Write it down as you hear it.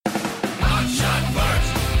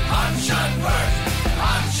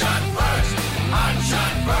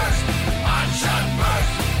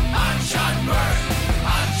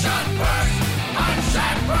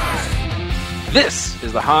This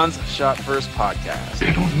is the Hans Shot First podcast.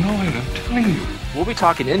 They don't know it, I'm telling you. We'll be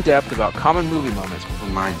talking in depth about common movie moments For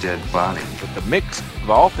my dead body. with the mix of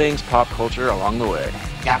all things pop culture along the way.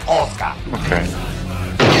 Okay.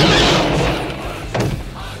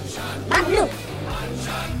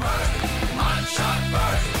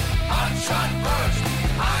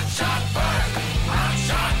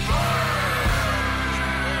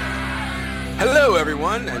 Hello,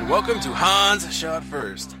 everyone, and welcome to Hans Shot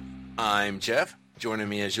First. I'm Jeff. Joining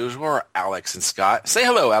me as usual are Alex and Scott. Say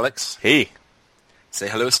hello, Alex. Hey. Say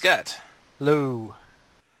hello, Scott. Hello.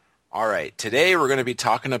 All right, today we're going to be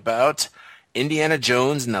talking about Indiana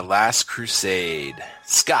Jones and the Last Crusade.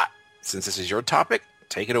 Scott, since this is your topic,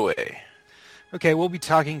 take it away. Okay, we'll be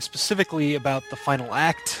talking specifically about the final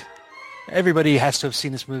act. Everybody has to have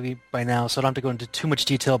seen this movie by now, so I don't have to go into too much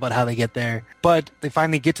detail about how they get there. But they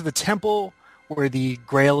finally get to the temple where the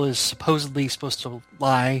Grail is supposedly supposed to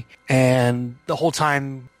lie, and the whole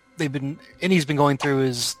time Indy's been going through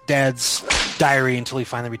his dad's diary until he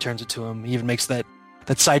finally returns it to him. He even makes that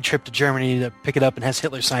side trip to Germany to pick it up and has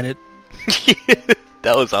Hitler sign it.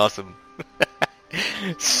 That was awesome.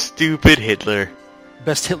 Stupid Hitler.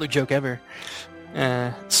 Best Hitler joke ever.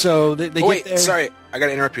 So they get Wait, there. sorry, I got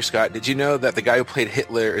to interrupt you, Scott. Did you know that the guy who played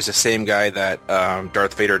Hitler is the same guy that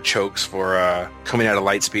Darth Vader chokes for coming out of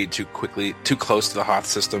light speed too close to the Hoth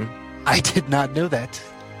system? I did not know that.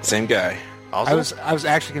 Same guy. Also? I was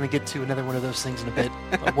actually going to get to another one of those things in a bit.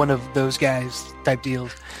 One of those guys type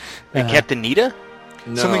deals. And Captain Nita?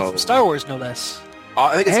 No. Something from Star Wars, no less.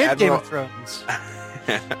 I think it's And Game Admiral of Thrones.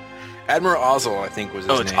 Admiral Ozzel, I think was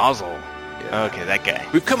his name. It's Ozzel. Yeah. Okay, that guy.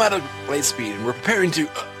 We've come out of light speed and we're preparing to...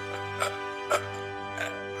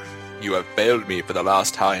 You have failed me for the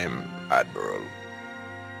last time, Admiral.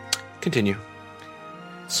 Continue.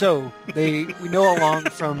 So we know all along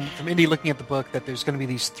from Indy looking at the book that there's going to be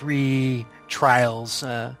these three trials,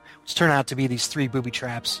 which turn out to be these three booby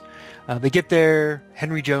traps. They get there,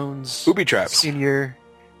 Henry Jones Booby traps. Sr.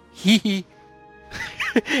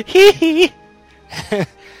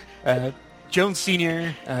 Jones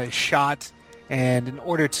Sr. Is shot, and in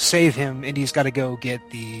order to save him, Indy's got to go get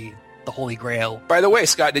the Holy Grail. By the way,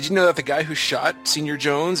 Scott, did you know that the guy who shot Senior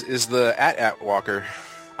Jones is the At Walker?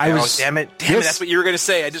 I was Damn it, Yes. that's what you were going to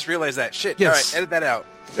say. I just realized that. Shit. Yes. All right, edit that out.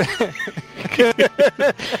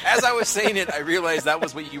 As I was saying it, I realized that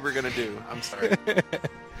was what you were going to do. I'm sorry.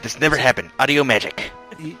 This never happened. Audio magic.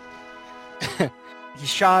 He's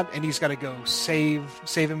shot, and he's got to go save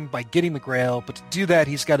him by getting the Grail. But to do that,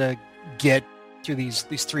 he's got to get through these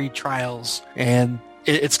three trials, and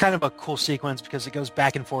it's kind of a cool sequence because it goes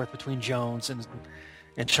back and forth between Jones and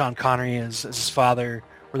Sean Connery as his father,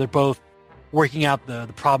 where they're both working out the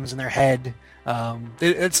problems in their head.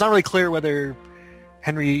 It's not really clear whether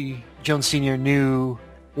Henry Jones Sr. knew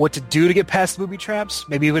what to do to get past the booby traps.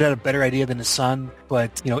 Maybe he would have had a better idea than his son,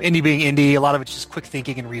 but Indy being Indy, a lot of it's just quick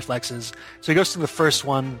thinking and reflexes. So he goes through the first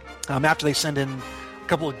one after they send in a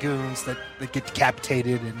couple of goons that get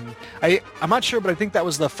decapitated, and I'm not sure, but I think that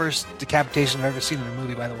was the first decapitation I've ever seen in a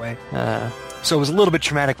movie, by the way. So it was a little bit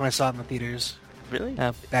traumatic when I saw it in the theaters. Really?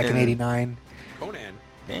 Back in '89. Conan.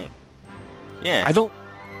 Dang. Yeah.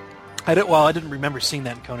 I didn't remember seeing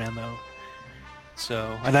that in Conan though.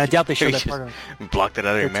 So, and I doubt they showed that part of it. Blocked it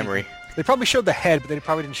out of your memory. They probably showed the head, but they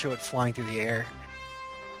probably didn't show it flying through the air.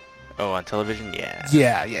 Oh, on television? Yeah.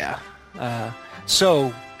 Yeah.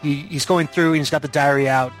 So he's going through, and he's got the diary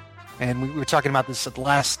out, and we were talking about this at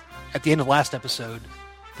the end of the last episode.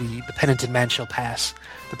 The penitent man shall pass.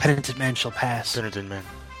 The penitent man shall pass. Penitent man.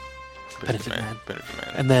 Penitent man. Penitent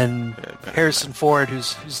man. And then Penitent Harrison Ford,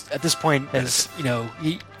 who's at this point, as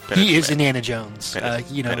he is Indiana Jones.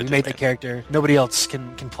 He made that character. Nobody else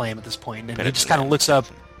can play him at this point. And he just kind of looks up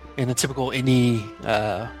in a typical Indy,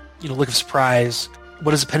 look of surprise.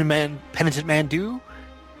 What does a penitent man do?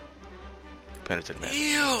 Penitent man.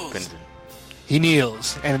 Kneels. Penitent. He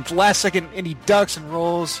kneels, and at the last second, Indy ducks and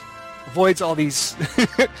rolls, avoids all these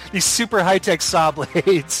these super high-tech saw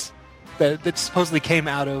blades that supposedly came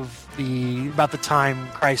out of about the time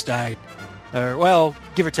Christ died. Or,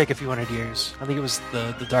 give or take a few hundred years. I think it was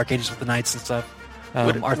the Dark Ages with the knights and stuff.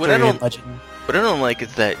 Arthurian legend. What I don't like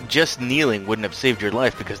is that just kneeling wouldn't have saved your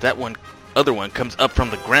life because that other one comes up from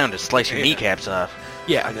the ground to slice your kneecaps off.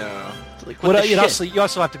 Yeah. I know. It's like, what the shit? You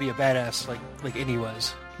also have to be a badass like Indy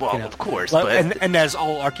was. Well, of course, but and as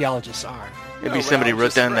all archaeologists are. Maybe somebody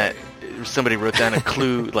wrote down a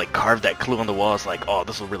clue, like carved that clue on the wall. It's like, oh,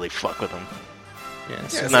 this will really fuck with him. Yeah,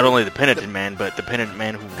 so not only the penitent man, but the penitent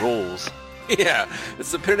man who rolls. Yeah,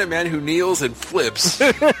 it's the penitent man who kneels and flips.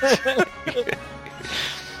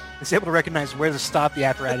 Is able to recognize where to stop the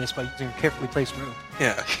apparatus by using a carefully placed move.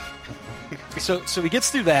 Yeah. So he gets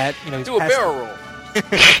through that. You know, he's Do a past- barrel roll.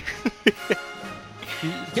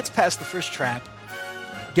 He gets past the first trap,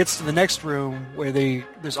 gets to the next room where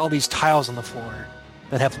there's all these tiles on the floor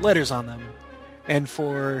that have letters on them. And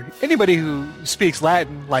for anybody who speaks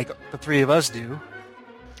Latin, like the three of us do,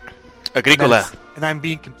 Agricola. and I'm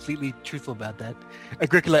being completely truthful about that,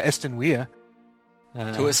 Agricola est in via.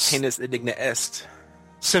 Tuus canis indigna est.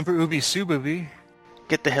 Semper ubi sub ubi.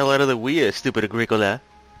 Get the hell out of the Wii, stupid Agricola.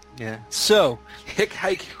 Yeah. So, Hick,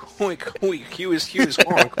 hike, hoink, hoink, hughes,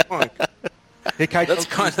 honk, honk.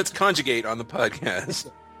 Let's conjugate on the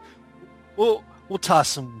podcast. We'll toss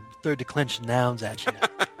some third declension nouns at you.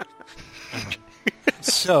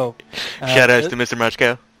 So, Shout outs to Mr.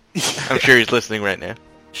 Machko. I'm sure he's listening right now.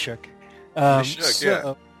 Shook. Shook,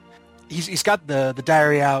 yeah. He's got the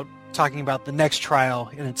diary out talking about the next trial,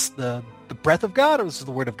 and it's the breath of God, or this is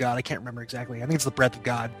the word of God? I can't remember exactly. I think it's the breath of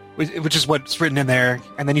God, which is what's written in there.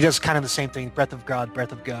 And then he does kind of the same thing: breath of God,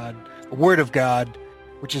 the word of God,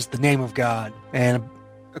 which is the name of God. And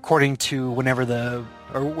according to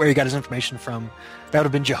where he got his information from, that would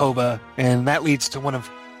have been Jehovah, and that leads to one of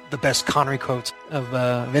the best Connery quotes of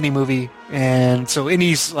any movie. And so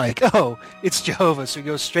Indy's like, "Oh, it's Jehovah," so he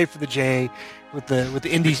goes straight for the J with the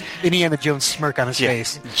Indiana Jones smirk on his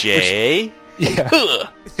face. Jay? Yeah.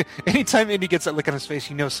 Anytime Indy gets that look on his face,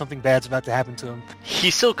 he knows something bad's about to happen to him.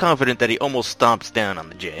 He's so confident that he almost stomps down on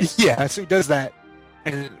the J. Yeah, so he does that,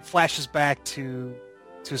 and it flashes back to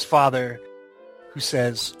his father, who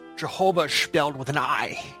says, "Jehovah spelled with an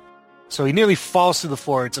I." So he nearly falls through the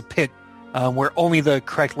floor. It's a pit where only the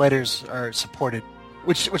correct letters are supported,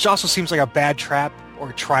 which also seems like a bad trap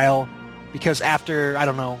or trial, because after, I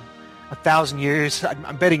don't know, 1,000 years,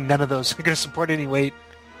 I'm betting none of those are going to support any weight.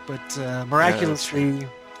 But miraculously,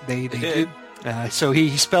 they did. So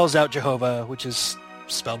he spells out Jehovah, which is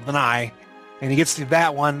spelled with an I, and he gets through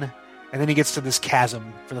that one, and then he gets to this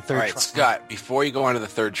chasm for the third All right, trial. Scott, before you go on to the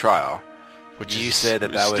third trial, Which you is said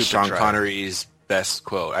that was stupid Sean trial. Connery's best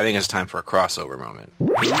quote. I think it's time for a crossover moment.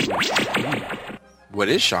 What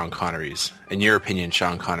is Sean Connery's, in your opinion,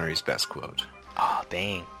 Sean Connery's best quote? Oh,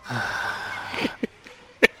 dang.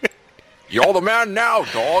 You're the man now,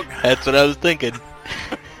 dog. That's what I was thinking.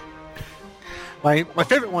 My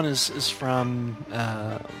favorite one is from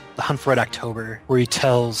The Hunt for Red October, where he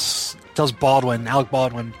tells Alec Baldwin,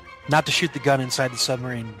 not to shoot the gun inside the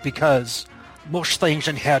submarine because most things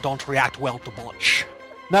in here don't react well to bullets.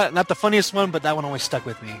 Not the funniest one, but that one always stuck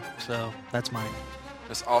with me. So that's mine.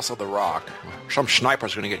 There's also The Rock. Some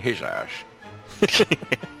sniper's going to get his ass.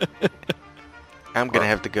 I'm going to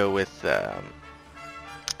have to go with,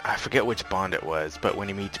 I forget which Bond it was, but when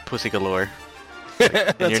he meets Pussy Galore,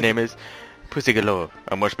 and your name is Pussy Galore,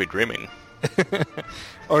 I must be dreaming.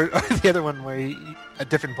 or the other one where a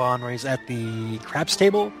different Bond where he's at the craps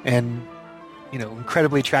table, and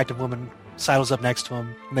incredibly attractive woman sidles up next to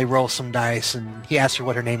him, and they roll some dice, and he asks her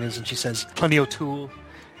what her name is, and she says Plenty O'Toole,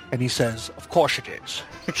 and he says, "Of course it is."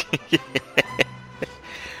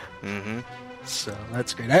 Mm-hmm. So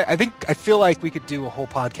that's great. I feel like we could do a whole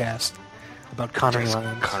podcast about Connery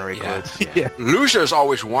lines. Connery Yeah. quotes. Yeah. Losers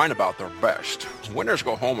always whine about their best. Winners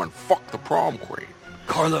go home and fuck the prom queen.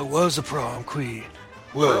 Carla was a prom queen.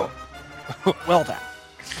 Well, Well then.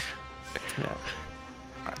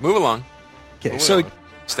 move along. Okay, Move so along.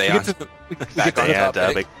 Stay on. we Back get on Yeah,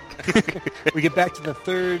 topic. we get back to the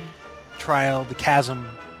third trial, the chasm,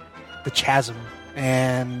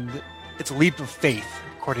 and it's a leap of faith,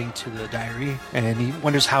 according to the diary. And he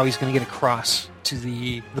wonders how he's going to get across to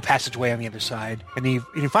the passageway on the other side. And he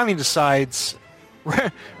finally decides,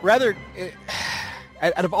 rather,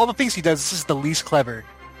 out of all the things he does, this is the least clever.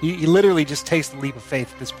 He literally just takes the leap of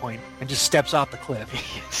faith at this point and just steps off the cliff.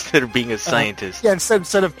 Instead of being a scientist. Yeah,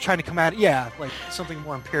 instead of trying to come out, like something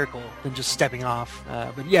more empirical than just stepping off.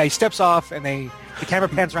 But yeah, he steps off, and the camera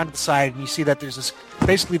pans around to the side, and you see that there's this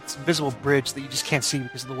invisible bridge that you just can't see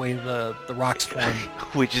because of the way the rocks form.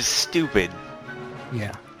 Which is stupid.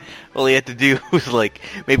 Yeah. All he had to do was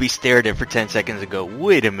maybe stare at it for 10 seconds and go,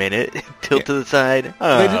 wait a minute, tilt to the side.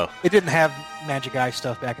 Oh, They didn't have magic eye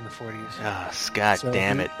stuff back in the 40s. oh Scott, So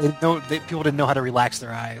damn it. People didn't know how to relax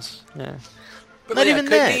their eyes. Yeah. But Not yeah, even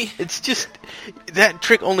could that. be. It's just that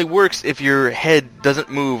trick only works if your head doesn't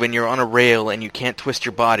move and you're on a rail and you can't twist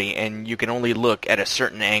your body and you can only look at a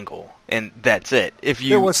certain angle, and that's it. If you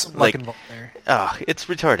There was some luck involved there. it's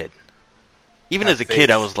retarded. Even Have as a faith.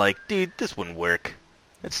 kid, I was like, dude, this wouldn't work.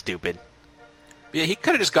 That's stupid. Yeah, he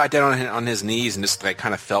could have just got down on his knees and just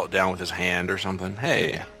kind of felt down with his hand or something.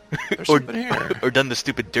 Hey, there's Or, something here. or done the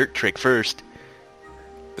stupid dirt trick first.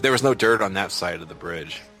 But there was no dirt on that side of the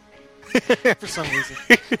bridge. for some reason.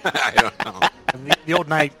 I don't know. And the old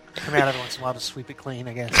knight come out every once in a while to sweep it clean,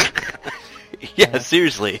 I guess. Yeah,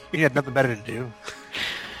 seriously. He had nothing better to do.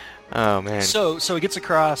 Oh, man. So he gets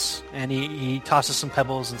across, and he tosses some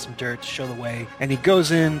pebbles and some dirt to show the way, and he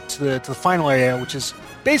goes into the final area, which is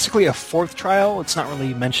basically a fourth trial. It's not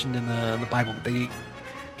really mentioned in the Bible, but he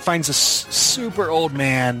finds a super old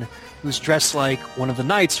man who's dressed like one of the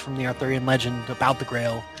knights from the Arthurian legend about the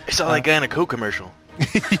Grail. I saw that guy in a Coke commercial.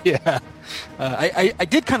 Yeah. I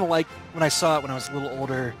did kind of like, when I saw it when I was a little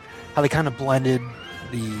older, how they kind of blended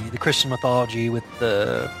the Christian mythology with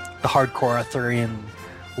the hardcore Arthurian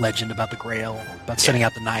legend about the Grail, about sending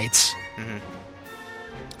out the knights. Mm-hmm.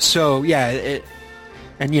 So, yeah,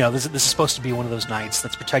 and, this is supposed to be one of those knights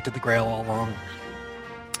that's protected the Grail all along.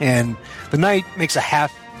 And the knight makes a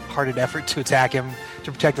half-hearted effort to attack him,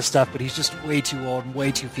 to protect the stuff, but he's just way too old and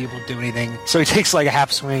way too feeble to do anything. So he takes like a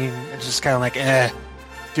half swing and just kind of like,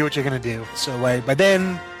 do what you're going to do. So by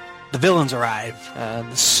then, the villains arrive.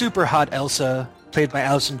 The super hot Elsa, played by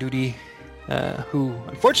Alison Doody, who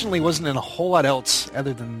unfortunately wasn't in a whole lot else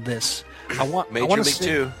other than this. Major League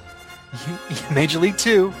 2. Major League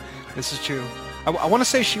 2. This is true. I want to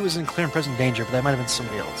say she was in Clear and Present Danger, but that might have been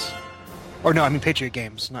somebody else. Or no, I mean Patriot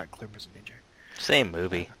Games, not Clear and Present Danger. Same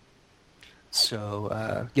movie. So,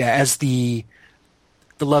 as the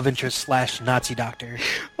love interest / Nazi doctor.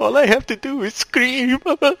 All I have to do is scream.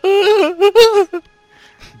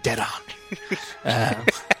 Dead on.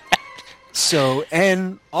 So,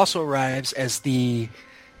 N also arrives as the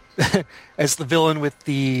villain with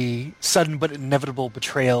the sudden but inevitable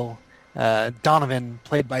betrayal. Donovan,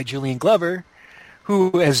 played by Julian Glover,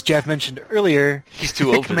 who, as Jeff mentioned earlier, he's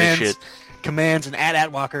too old for this shit. Commands an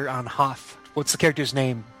AT-AT walker on Hoth. What's the character's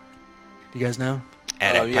name? Do you guys know?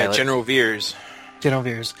 General Veers. General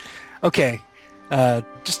Veers. Okay,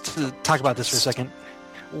 just to talk about this for a second.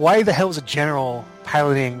 Why the hell is a general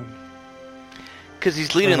piloting? Because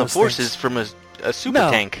he's leading the forces from a super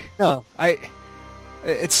tank. No,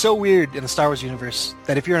 it's so weird in the Star Wars universe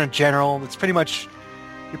that if you're in a general, you're pretty much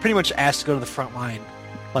asked to go to the front line.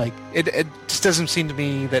 Like, it just doesn't seem to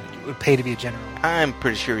me that it would pay to be a general. I'm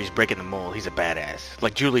pretty sure he's breaking the mold. He's a badass.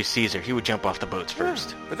 Like Julius Caesar, he would jump off the boats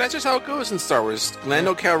first. But that's just how it goes in Star Wars.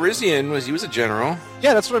 Lando Calrissian was a general.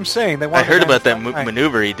 Yeah, that's what I'm saying. I heard about that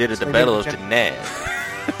maneuver he did at the Battle of Tanab.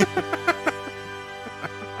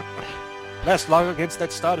 Less long against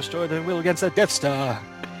that Star Destroyer than will against that Death Star.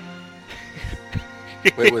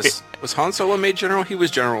 Wait, was Han Solo made general? He was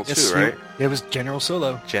general too, right? It was General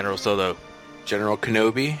Solo. General Solo. General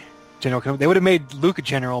Kenobi. General Kenobi. They would have made Luke a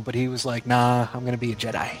general, but he was like, nah, I'm going to be a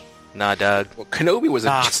Jedi. Nah, dog. Well, Kenobi was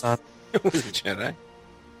was a Jedi.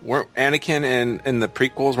 Weren't Anakin in the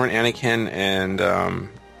prequels, weren't Anakin and I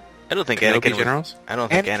don't think Kenobi Anakin generals? I don't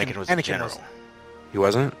think Anakin was a general. He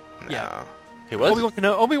wasn't? No. Yeah. He was?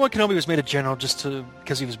 Obi-Wan Kenobi was made a general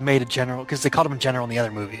because he was made a general, because they called him a general in the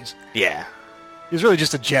other movies. Yeah. He was really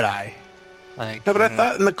just a Jedi. Like, no, but I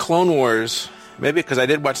thought in the Clone Wars, maybe because I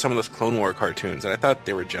did watch some of those Clone War cartoons, and I thought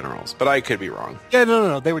they were generals, but I could be wrong. Yeah,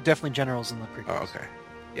 no. They were definitely generals in the prequels. Oh, okay.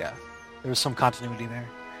 Yeah. There was some continuity there.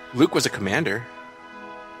 Luke was a commander.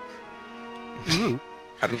 Ooh.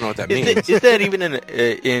 I don't know what that means. Is that even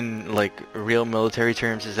in like real military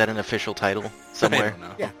terms? Is that an official title somewhere? I don't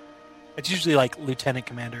know. Yeah. It's usually like lieutenant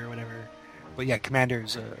commander or whatever. But yeah,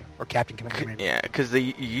 commanders or captain commander. Yeah, because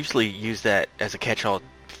they usually use that as a catch-all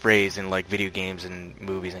phrase in like video games and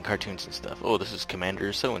movies and cartoons and stuff. Oh, this is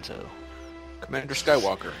Commander so-and-so. Commander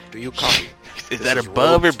Skywalker. Do you copy? Is that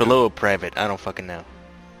above or below a private? I don't fucking know.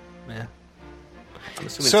 Yeah. I'm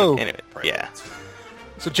assuming So, Anyway, yeah.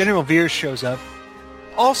 So General Veers shows up,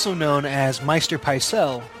 also known as Meister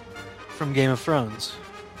Pycelle from Game of Thrones.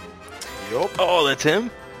 Yup. Oh, that's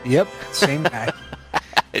him? Yep, same guy.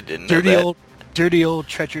 I didn't know that. Dirty old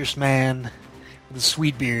treacherous man with a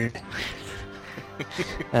sweet beard.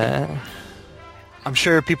 I'm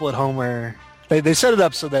sure people at home they set it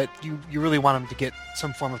up so that you really want him to get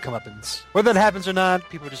some form of comeuppance. Whether that happens or not,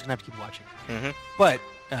 people are just gonna have to keep watching. Mm-hmm. But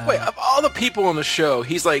Wait, of all the people on the show,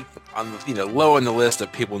 he's like on low on the list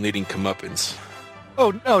of people needing comeuppance.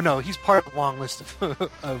 oh no, he's part of a long list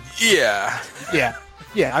of Yeah.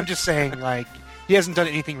 yeah. I'm just saying, like, he hasn't done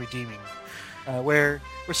anything redeeming. Where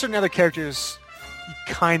certain other characters, you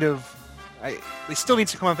kind of, they still need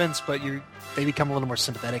some comeuppance, but they become a little more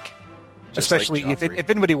sympathetic. Just especially like if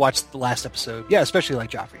anybody watched the last episode. Yeah, especially like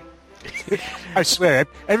Joffrey. I swear,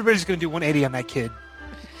 everybody's going to do 180 on that kid.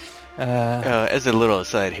 As a little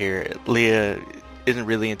aside here, Leah isn't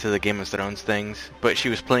really into the Game of Thrones things, but she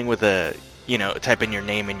was playing with type in your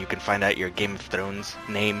name and you can find out your Game of Thrones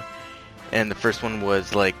name. And the first one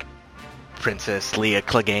was like Princess Leia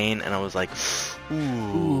Clegane, and I was like,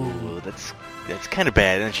 ooh, that's kind of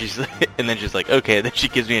bad. And then she's like, okay. Then she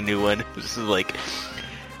gives me a new one. This is like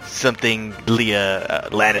something Leia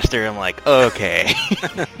Lannister. I'm like, okay.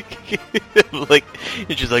 Like,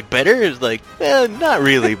 and she's like, better? It's like, not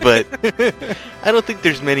really, but I don't think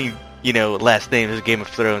there's many, last names in Game of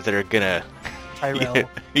Thrones that are gonna... Tyrell.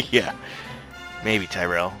 Yeah. Maybe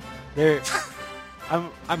Tyrell. Yeah.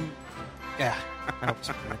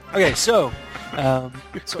 Okay, so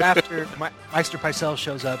after Meister Pycelle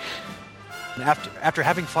shows up, and after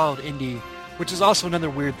having followed Indy, which is also another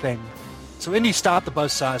weird thing. So Indy stopped the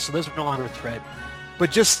buzzsaw, so those were no longer a threat. But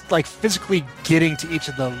just like physically getting to each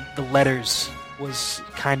of the letters was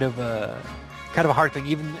kind of a hard thing,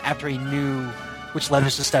 even after he knew which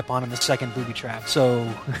letters to step on in the second booby trap.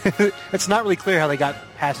 So it's not really clear how they got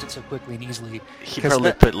past it so quickly and easily. He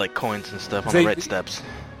probably put like coins and stuff on the right steps.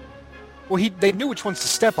 Well, they knew which ones to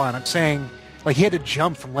step on. I'm saying, like, he had to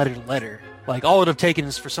jump from letter to letter. Like, all it would have taken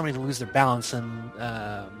is for somebody to lose their balance, and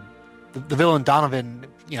the villain Donovan,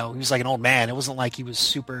 he was like an old man. It wasn't like he was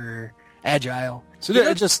super agile. So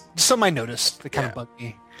it's just something I noticed that kind of bugged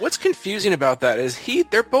me. What's confusing about that is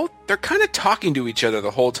they're kind of talking to each other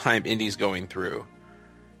the whole time Indy's going through.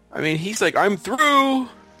 I mean, he's like, I'm through.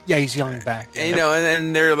 Yeah, he's yelling back. And, and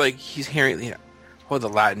then they're like, he's hearing, the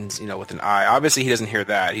Latins, with an I. Obviously, he doesn't hear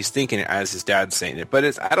that. He's thinking it as his dad's saying it. But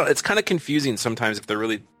it's kind of confusing sometimes if they're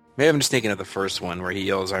really, maybe I'm just thinking of the first one where he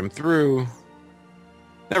yells, I'm through.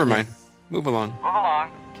 Never mind. Move along.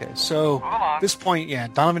 Okay, so at this point,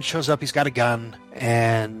 Donovan shows up. He's got a gun.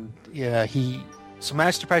 And, so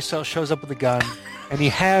Master Pycelle shows up with a gun, and he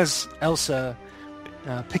has Elsa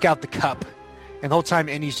pick out the cup. And the whole time,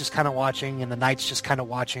 Indy's just kind of watching, and the Knight's just kind of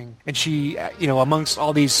watching. And she, amongst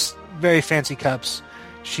all these very fancy cups,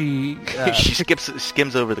 she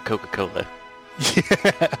skims over the Coca-Cola. Yeah,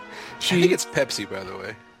 I think it's Pepsi, by the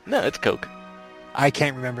way. No, it's Coke. I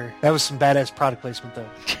can't remember. That was some badass product placement, though.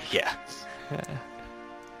 Yeah.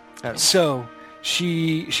 So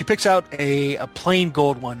she picks out a plain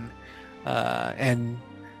gold one. And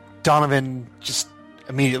Donovan just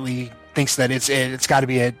immediately thinks that it's got to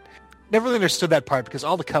be it. Never really understood that part because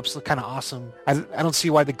all the cups look kind of awesome. I don't see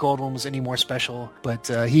why the gold one was any more special, but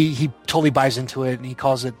he totally buys into it, and he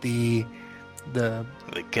calls it the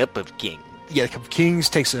Cup of Kings. Yeah, the Cup of Kings.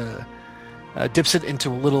 Takes dips it into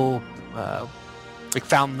a little like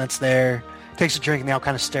fountain that's there. Takes a drink, and they all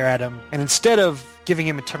kind of stare at him. And instead of giving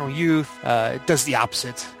him eternal youth, it does the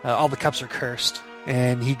opposite. All the cups are cursed.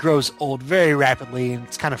 And he grows old very rapidly, and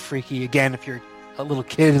it's kind of freaky. Again, if you're a little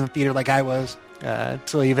kid in the theater like I was,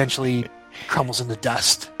 until he eventually crumbles into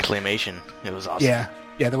dust. Claymation. It was awesome. Yeah,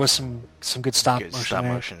 there was some good stop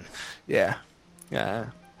motion. Yeah.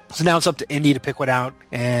 So now it's up to Indy to pick one out,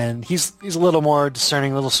 and he's a little more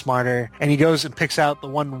discerning, a little smarter, and he goes and picks out the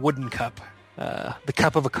one wooden cup, the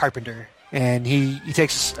cup of a carpenter, and he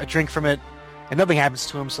takes a drink from it, and nothing happens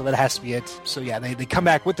to him, so that has to be it. So yeah, they come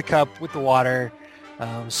back with the cup, with the water.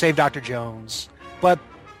 Save Dr. Jones, but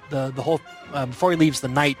the whole before he leaves, the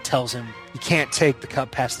Knight tells him he can't take the cup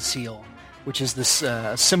past the seal, which is this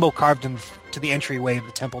symbol carved into the entryway of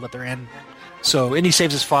the temple that they're in. So Indy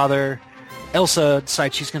saves his father. Elsa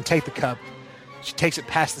decides she's going to take the cup. She takes it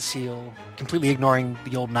past the seal, completely ignoring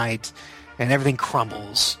the old Knight, and everything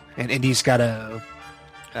crumbles. And Indy's got to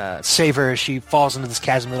save her as she falls into this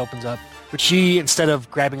chasm that opens up. But she, instead of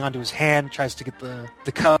grabbing onto his hand, tries to get the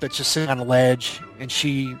cup that's just sitting on a ledge, and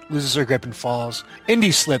she loses her grip and falls.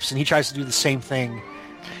 Indy slips, and he tries to do the same thing,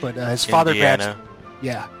 but his father grabs...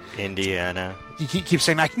 Yeah. Indiana. He keeps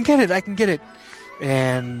saying, I can get it.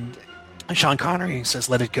 And Sean Connery says,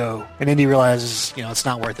 let it go. And Indy realizes, it's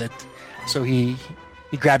not worth it. So he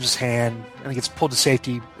grabs his hand, and he gets pulled to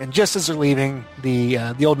safety. And just as they're leaving, the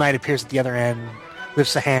old Knight appears at the other end,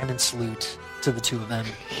 lifts a hand in salute to the two of them.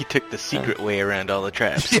 He took the secret way around all the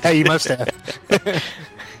traps. Yeah, he must have.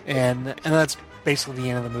 and that's basically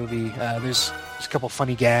the end of the movie. There's a couple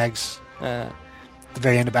funny gags at the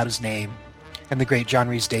very end about his name, and the great John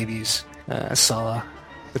Rhys Davies as Sulla,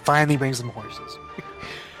 that finally brings them horses.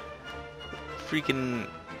 Freaking,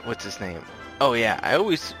 what's his name? Oh yeah, I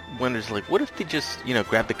always wonders what if they just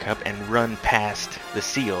grab the cup and run past the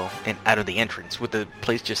seal and out of the entrance? Would the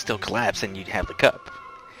place just still collapse and you'd have the cup?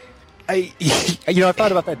 I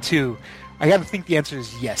thought about that too. I got to think the answer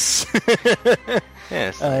is yes.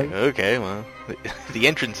 Yes. Okay, well, the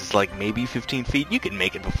entrance is maybe 15 feet. You can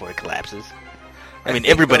make it before it collapses. I mean,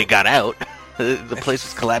 everybody got out. The place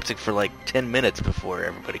was collapsing for 10 minutes before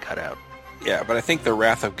everybody got out. Yeah, but I think the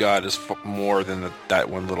wrath of God is more than that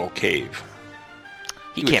one little cave.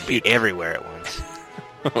 He can't be everywhere at once.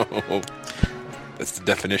 That's the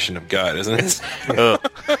definition of gut, isn't it? Oh,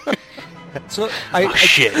 So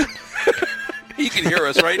shit! He can hear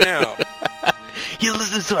us right now. You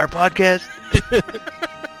listen to our podcast?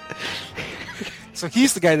 So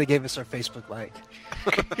he's the guy that gave us our Facebook like.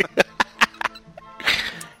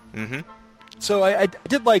 Mm-hmm. So I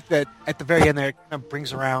did like that at the very end there, it kind of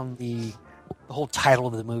brings around the whole title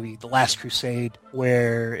of the movie, The Last Crusade,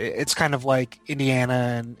 where it's kind of like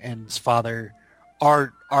Indiana and his father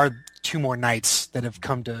are two more knights that have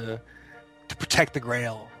come to protect the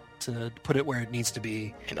Grail, to put it where it needs to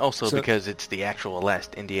be. And also So- because it's the actual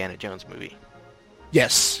last Indiana Jones movie.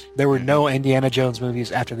 Yes, there were no Indiana Jones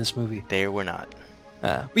movies after this movie. There were not.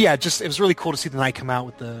 But yeah, it was really cool to see the knight come out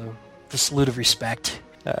with the salute of respect.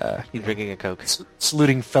 He's drinking a Coke.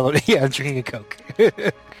 Saluting fellow, drinking a Coke.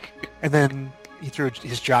 And then he threw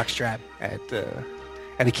his jockstrap at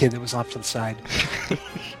a kid that was off to the side.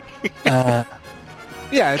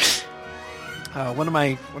 It's one of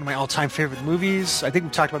my all-time favorite movies. I think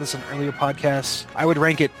we talked about this in earlier podcasts. I would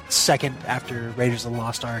rank it second after Raiders of the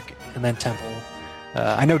Lost Ark, and then Temple.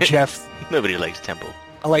 I know Jeff. Nobody likes Temple.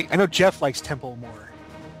 I know Jeff likes Temple more.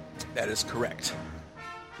 That is correct.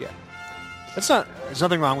 Yeah, there's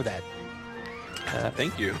nothing wrong with that.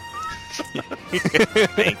 Thank you.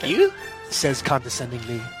 Thank you. Says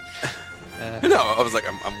condescendingly. No, I was like,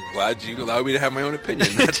 I'm glad you allowed me to have my own opinion.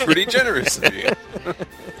 That's pretty generous of you.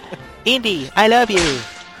 Indy, I love you.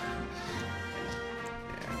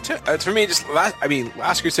 For me,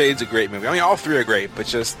 Last Crusade's a great movie. I mean, all three are great,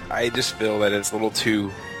 but I just feel that it's a little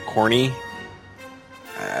too corny.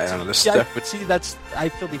 I don't know, this stuff. But I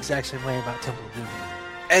feel the exact same way about Temple of Doom.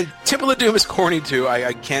 And Temple of Doom is corny too.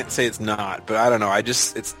 I can't say it's not, but I don't know.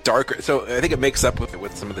 It's darker. So I think it makes up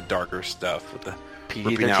with some of the darker stuff, with the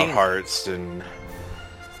ripping out PG-13. hearts and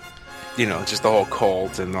just the whole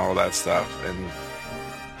cult and all that stuff. And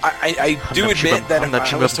I do admit that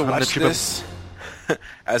if I was to watch this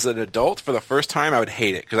as an adult for the first time, I would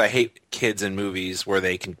hate it because I hate kids in movies where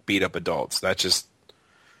they can beat up adults. That just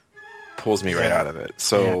pulls me right out of it.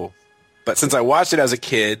 So, but since I watched it as a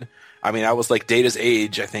kid, I mean, I was like Data's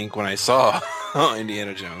age, I think, when I saw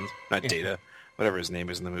Indiana Jones. Not Data, whatever his name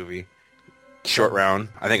is in the movie. Short Round.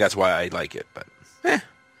 I think that's why I like it, but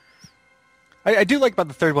I do like about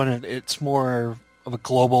the third one, it's more of a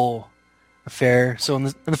global affair. So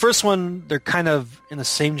in the first one, they're kind of in the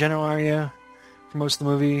same general area for most of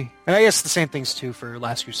the movie. And I guess the same things too for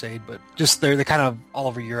Last Crusade, but just they're kind of all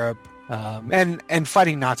over Europe. And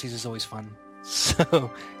fighting Nazis is always fun.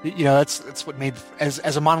 So, that's what made,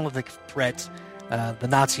 as a monolithic threat, the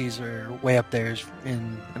Nazis are way up there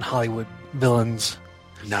in Hollywood villains.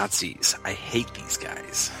 Nazis. I hate these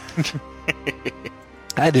guys.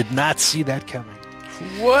 I did not see that coming.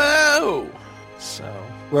 Whoa! So,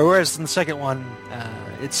 whereas in the second one,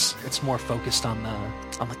 it's more focused on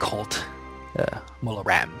the cult, Mola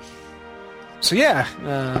Ram. So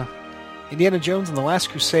yeah, Indiana Jones and the Last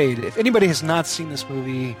Crusade. If anybody has not seen this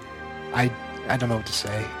movie, I don't know what to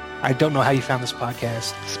say. I don't know how you found this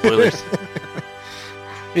podcast. Spoilers.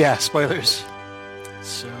 Yeah, spoilers.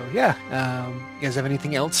 So yeah, you guys have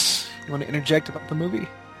anything else you want to interject about the movie?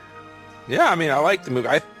 Yeah, I mean, I like the movie.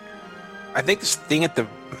 I think this thing at the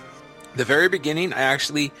very beginning, I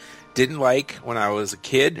actually didn't like when I was a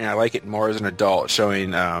kid, and I like it more as an adult,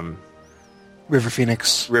 showing River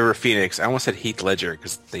Phoenix. I almost said Heath Ledger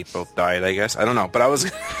because they both died, I guess. I don't know, but I was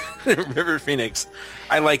River Phoenix.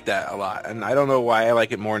 I like that a lot, and I don't know why I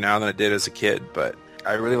like it more now than I did as a kid, but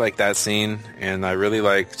I really liked that scene, and I really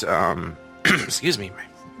liked. Excuse me,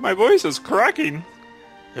 my voice is cracking.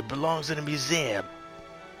 It belongs in a museum.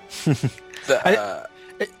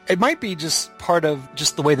 It might be just part of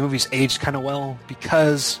just the way the movie's aged kind of well,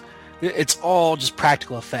 because it's all just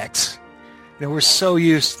practical effects. We're so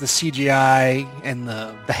used to the CGI and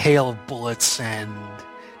the hail of bullets and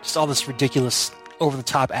just all this ridiculous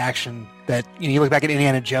over-the-top action that, you look back at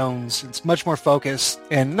Indiana Jones, it's much more focused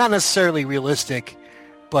and not necessarily realistic,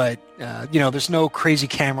 but, there's no crazy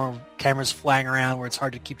cameras flying around where it's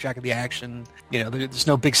hard to keep track of the action. There's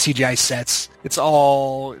no big CGI sets. It's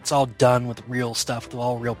all done with real stuff, with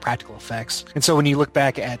all real practical effects. And so when you look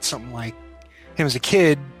back at something like him as a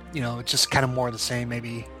kid, it's just kind of more of the same,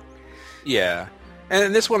 maybe. Yeah,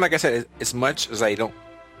 and this one, like I said, as much as I don't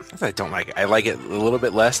like it, I like it a little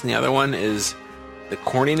bit less than the other one, is the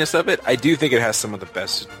corniness of it. I do think it has some of the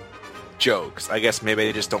best jokes. I guess maybe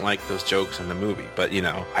they just don't like those jokes in the movie, but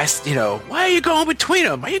why are you going between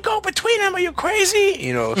them? Are you going between them? Are you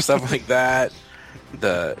crazy? Stuff like that.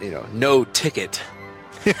 The no ticket,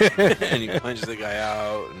 and he punches the guy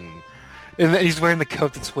out, and he's wearing the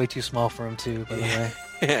coat that's way too small for him too. By the way,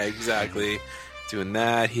 yeah, exactly. Doing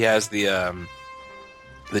that, he has the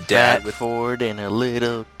The dad Fat with, Ford in a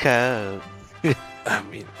little cab. I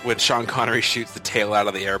mean, when Sean Connery shoots the tail out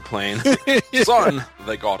of the airplane. Son,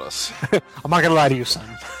 they got us. I'm not gonna lie to you, son.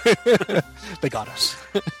 They got us.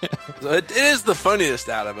 It is the funniest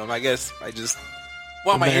out of him. I guess I just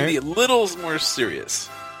want my Indy a little more serious.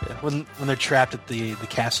 Yeah, when they're trapped at the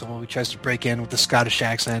castle, he tries to break in with the Scottish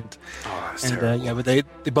accent. Oh, that's And terrible. yeah, but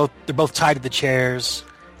they're both tied to the chairs,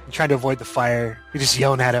 and trying to avoid the fire. You're just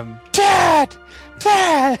yelling at him, Dad,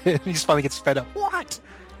 Dad. And he just finally gets fed up. What?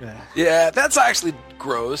 Yeah. Yeah, that's actually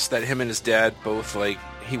gross that him and his dad both, like,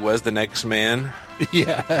 he was the next man.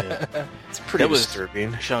 Yeah. It's pretty That was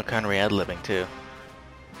disturbing. Sean Connery ad-libbing, too.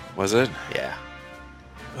 Was it? Yeah.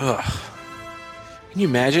 Ugh. Can you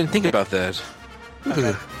imagine? Think about that.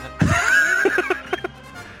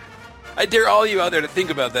 I dare all you out there to think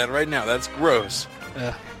about that right now. That's gross.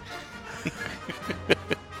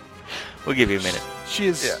 We'll give you a minute. She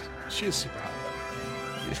is. Yeah. She is super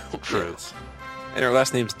hot. True. Yes. And her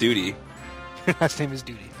last name's Duty, Her last name is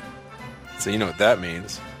Duty. so you know what that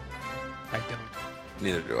means. I don't.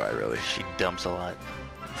 Neither do I, really. She dumps a lot.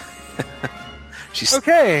 She's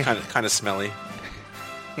Okay. kind of smelly.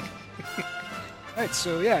 Alright,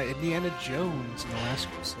 so yeah, Indiana Jones in the Last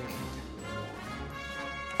Crusade.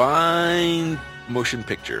 Fine motion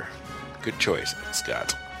picture. Good choice,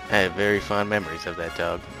 Scott. I have very fond memories of that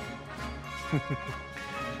dog.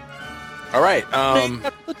 All right.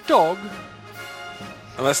 The dog.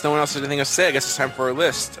 Unless no one else has anything else to say, I guess it's time for our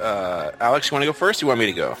list. Alex, you want to go first? Or you want me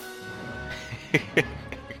to go?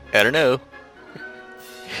 I don't know.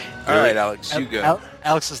 All right, Alex, you go.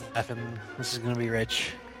 Alex is laughing. This is gonna be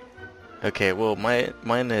rich. Okay, well,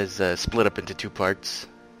 mine is split up into two parts.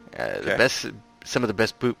 Okay. Some of the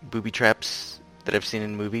best booby traps that I've seen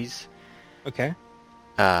in movies. Okay.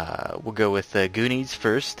 We'll go with Goonies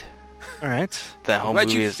first. All right. That I'm whole glad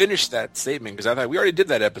movie you is finished that statement because I thought we already did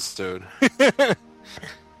that episode.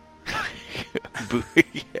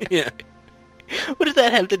 Yeah. What does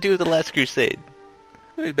that have to do with the Last Crusade?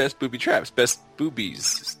 Best booby traps. Best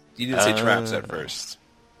boobies. You didn't say traps at first.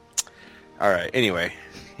 All right. Anyway.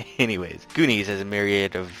 Anyways, Goonies has a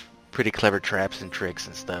myriad of pretty clever traps and tricks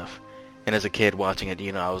and stuff. And as a kid watching it,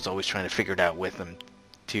 I was always trying to figure it out with them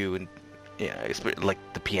too, and like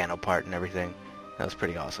the piano part and everything. That was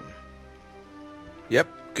pretty awesome. Yep.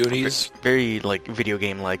 Goonies. Very like video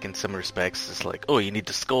game like in some respects. It's like, oh, you need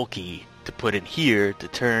the skull key to put in here to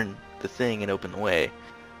turn the thing and open the way.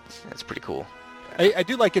 That's pretty cool. I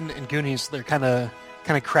do like in Goonies they're kind of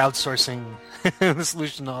crowdsourcing the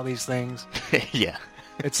solution to all these things. Yeah.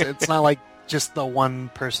 It's not like just the one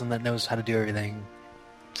person that knows how to do everything.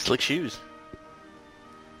 Slick shoes.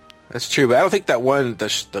 That's true, but I don't think that one,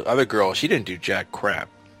 the other girl, she didn't do jack crap.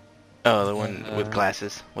 Oh, the one with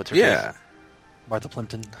glasses. What's her Yeah. face? Martha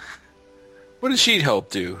Plimpton. What did she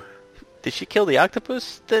help do? Did she kill the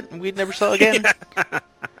octopus that we never saw again?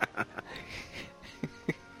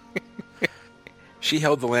 She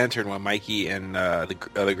held the lantern while Mikey and the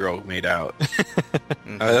other girl made out.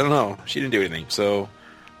 I don't know. She didn't do anything. So,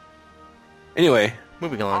 anyway,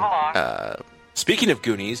 Moving along. speaking of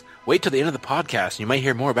Goonies, wait till the end of the podcast and you might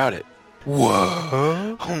hear more about it.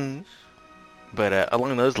 But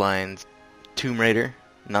along those lines, Tomb Raider,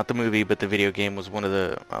 not the movie, but the video game, was one of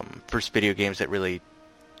the first video games that really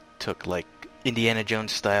took like Indiana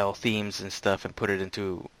Jones style themes and stuff and put it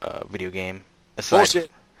into a video game.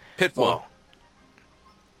 Bullshit. Pitfall. Whoa.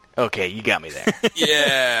 Okay, you got me there.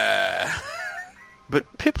 Yeah.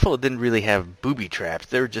 But Pitfall didn't really have booby traps.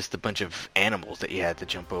 They were just a bunch of animals that you had to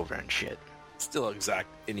jump over and shit. Still exact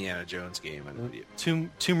Indiana Jones game in the video.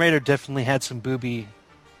 Tomb Raider definitely had some booby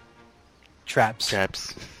traps.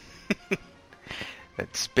 Traps.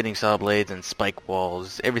 That spinning saw blades and spike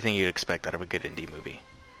walls, everything you'd expect out of a good indie movie.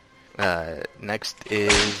 Next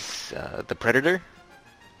is The Predator.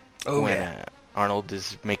 Oh, when, yeah. Arnold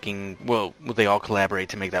is making... Well, they all collaborate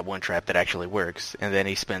to make that one trap that actually works, and then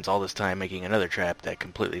he spends all this time making another trap that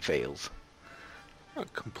completely fails. Oh,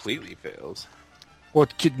 it completely fails. Well,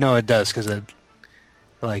 no, it does because it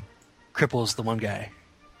like cripples the one guy.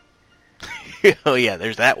 Oh yeah,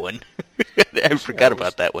 there's that one. I forgot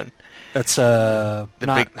about that one. That's The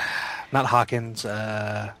not big- not Hawkins.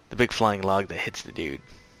 The big flying log that hits the dude.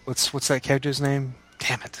 What's that character's name?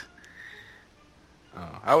 Damn it.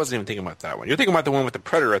 Oh, I wasn't even thinking about that one. You're thinking about the one with the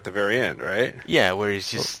Predator at the very end, right? Yeah, where he's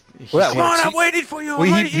just... Well, Come that on, works. I'm waiting for you. Well,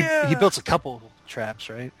 I'm right he here. built a couple traps,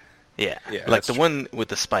 right? Yeah, Yeah, like that's the true. one with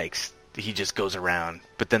the spikes, he just goes around,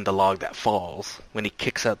 but then the log that falls, when he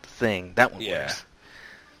kicks out the thing, that one Yeah. works.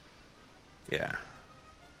 Yeah.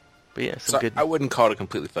 But yeah, So some good... I wouldn't call it a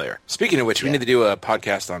completely failure. Speaking of which, we Yeah. need to do a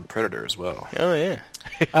podcast on Predator as well. Oh yeah.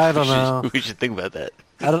 I don't know. We should think about that.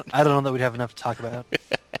 I don't know that we'd have enough to talk about.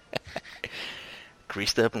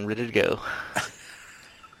 Greased up and ready to go.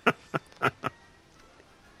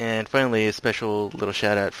 And finally, a special little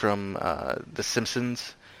shout out from The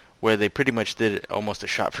Simpsons, where they pretty much did almost a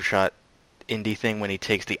shot-for-shot Indy thing when he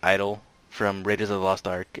takes the idol from Raiders of the Lost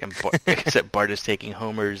Ark, and except Bart is taking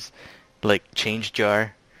Homer's change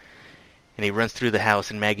jar, and he runs through the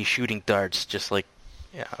house, and Maggie's shooting darts just like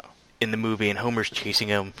in the movie, and Homer's chasing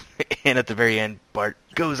him, and at the very end, Bart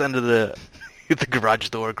goes under the garage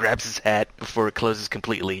door, grabs his hat before it closes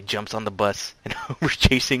completely, jumps on the bus, and Homer's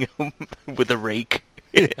chasing him with a rake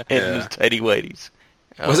and his tidy whities.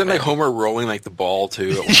 Wasn't Homer rolling the ball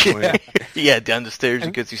too at one point? Yeah, down the stairs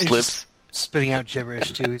because he slips. Spitting out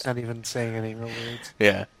gibberish too. He's not even saying any real words.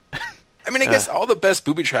 Yeah. I mean, I guess all the best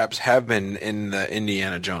booby traps have been in the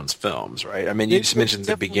Indiana Jones films, right? I mean, you just mentioned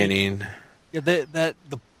the beginning. Yeah,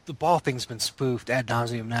 the ball thing's been spoofed ad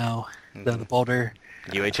nauseum now. The boulder.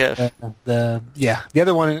 UHF. The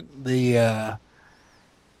other one, the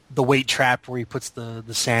weight trap where he puts the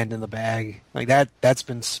sand in the bag, that's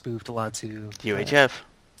been spoofed a lot too. UHF.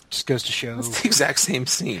 Just goes to show. It's the exact same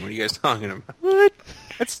scene. What are you guys talking about? What?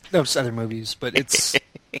 That's those other movies, but it's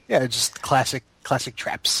just classic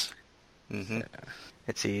traps. Mm-hmm.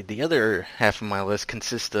 Let's see. The other half of my list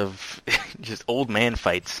consists of just old man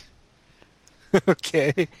fights.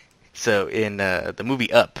 Okay. So in the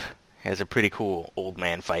movie Up has a pretty cool old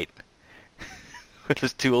man fight.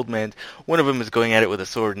 There's two old men. One of them is going at it with a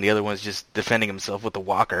sword, and the other one's just defending himself with a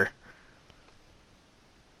walker.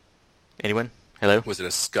 Anyone? Hello? Was it a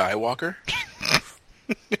Skywalker?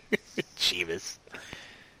 Jeebus.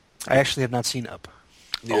 I actually have not seen Up.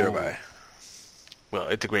 Neither have I. Well,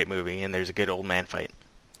 it's a great movie, and there's a good old man fight.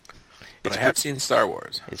 But I have seen Star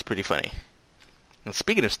Wars. It's pretty funny. And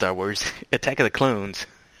speaking of Star Wars, Attack of the Clones,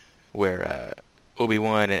 where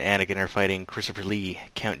Obi-Wan and Anakin are fighting Christopher Lee,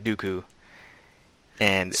 Count Dooku.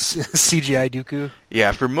 And CGI Dooku?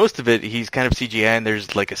 Yeah, for most of it, he's kind of CGI, and there's a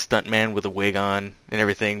stuntman with a wig on and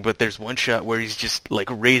everything, but there's one shot where he's just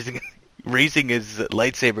raising his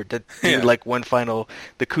lightsaber to do one final,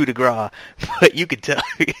 the coup de grace, but you could tell,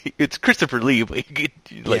 it's Christopher Lee, but you could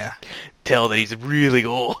tell that he's really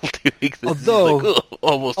old doing this.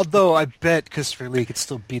 Although I bet Christopher Lee could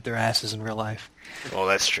still beat their asses in real life. Oh,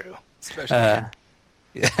 that's true. Especially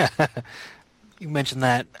yeah. You mentioned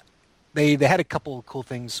that. They had a couple of cool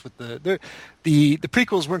things with the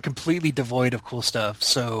prequels weren't completely devoid of cool stuff.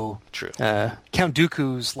 So true. Count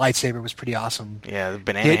Dooku's lightsaber was pretty awesome. Yeah, the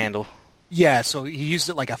banana handle. Yeah, so he used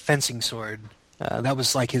it like a fencing sword. That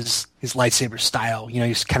was his lightsaber style. He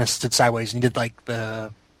just kind of stood sideways and he did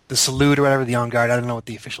the salute or whatever, the on guard. I don't know what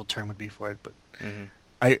the official term would be for it, but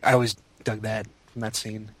I always dug that from that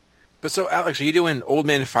scene. But so, Alex, are you doing old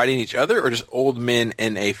men fighting each other or just old men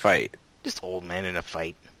in a fight? Just old men in a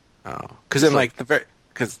fight. Oh, because then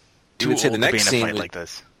because you would say the next scene fight like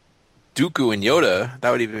this. Dooku and Yoda,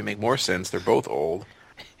 that would even make more sense. They're both old.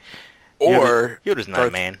 Or Yoda's not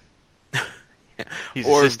a man. He's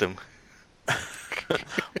a system.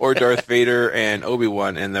 Or Darth Vader and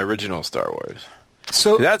Obi-Wan in the original Star Wars.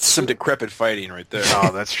 So that's some decrepit fighting right there.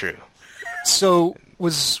 Oh, that's true. So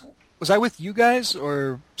was I with you guys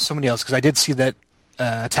or somebody else? Because I did see that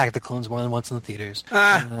Attack of the Clones more than once in the theaters.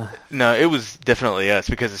 No, it was definitely us,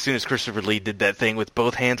 because as soon as Christopher Lee did that thing with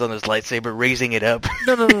both hands on his lightsaber, raising it up,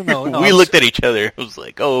 no. We looked at each other. It was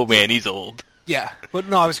like, oh man, he's old. Yeah, but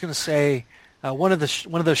no, I was going to say one of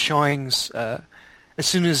those showings. As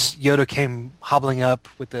soon as Yoda came hobbling up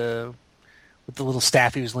with the little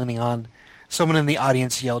staff he was leaning on, someone in the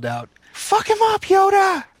audience yelled out, "Fuck him up,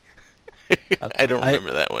 Yoda!" I don't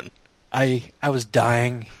remember that one. I was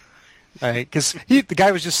dying. Because the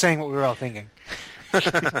guy was just saying what we were all thinking.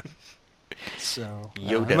 So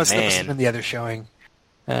Yoda it must man. have been the other showing.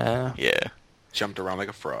 Yeah, jumped around like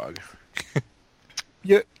a frog.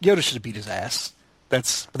 Yoda should have beat his ass.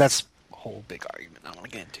 That's a whole big argument I want to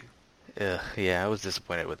get into. Yeah, I was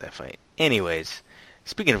disappointed with that fight. Anyways,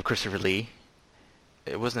 speaking of Christopher Lee,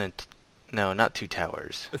 it wasn't. No, not Two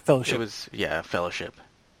Towers. Fellowship. It was Fellowship,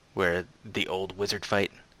 where the old wizard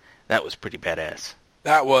fight. That was pretty badass.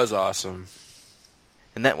 That was awesome.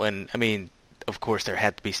 And that one, I mean, of course there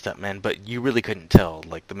had to be stuntmen, but you really couldn't tell.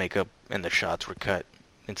 The makeup and the shots were cut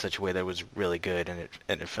in such a way that was really good, and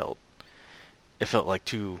it felt like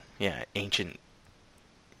two ancient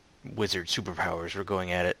wizard superpowers were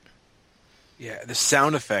going at it. Yeah, the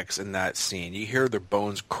sound effects in that scene, you hear their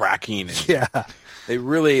bones cracking. And yeah.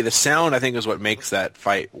 The sound I think is what makes that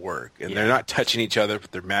fight work. And they're not touching each other,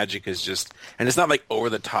 but their magic is just, and it's not like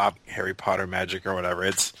over the top Harry Potter magic or whatever.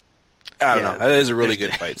 It's, I don't know. That is a really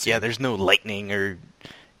good fight scene. Yeah, there's no lightning or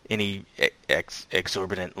any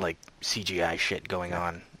exorbitant like CGI shit going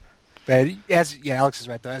on. But Alex is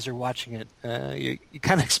right though. As you're watching it, you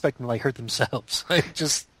kind of expect them to like hurt themselves. Like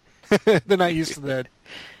just they're not used to that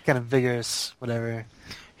kind of vigorous whatever.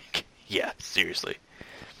 Yeah, seriously.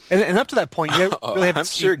 And up to that point, you really haven't I'm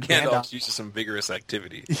seen sure Gandalf's Gandalf. used to some vigorous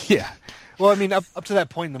activity. Yeah. Well, I mean, up to that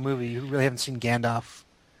point in the movie, you really haven't seen Gandalf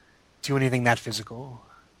do anything that physical.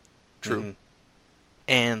 True. Mhm.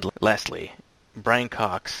 And lastly, Brian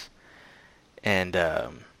Cox and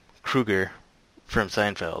Kruger from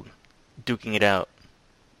Seinfeld duking it out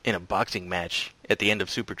in a boxing match at the end of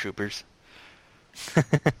Super Troopers.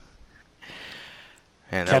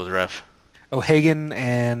 And that was rough. O'Hagan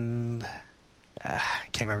and I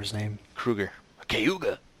can't remember his name. Kruger.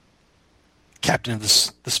 Cayuga. Captain of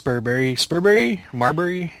the Spurbury?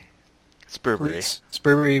 Marbury? Spurbury. Police?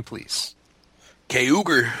 Spurbury Police.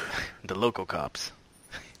 K-Uger. The local cops.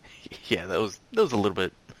 Yeah, that was a little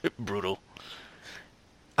bit brutal.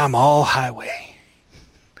 I'm all highway.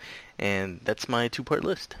 And that's my 2-part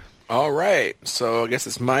list. All right, so I guess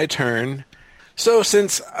it's my turn. So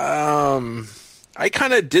since I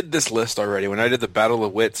kind of did this list already when I did the Battle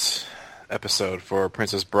of Wits episode for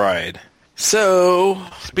Princess Bride. So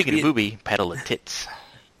Speaking of booby, paddle of tits.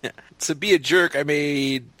 to be a jerk, I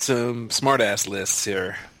made some smart-ass lists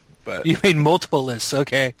here. But You made multiple lists,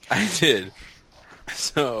 okay. I did.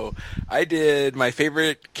 So I did my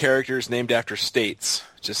favorite characters named after states,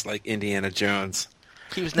 just like Indiana Jones.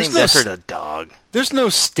 He was There's named no after s- the dog. There's no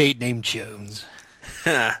state named Jones.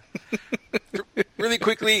 Really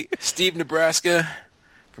quickly, Steve Nebraska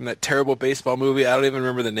from that terrible baseball movie. I don't even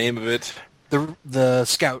remember the name of it. The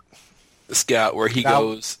scout. The Scout, where he Al-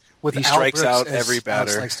 goes, With he Al strikes Brooks, out as every Alex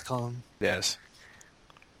batter. likes to call him. Yes.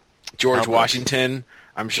 George Al Brooks. Washington.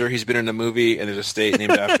 I'm sure he's been in a movie and there's a state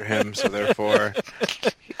named after him, so therefore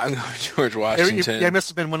I'm going George Washington. Yeah, it must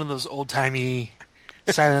have been one of those old-timey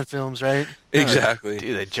silent films, right? Exactly.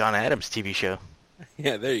 Dude, the John Adams TV show.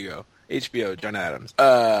 Yeah, there you go. HBO, John Adams.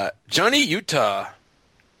 Johnny Utah.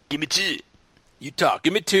 Give me 2. Utah,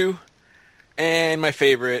 give me 2. And my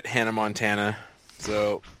favorite, Hannah Montana.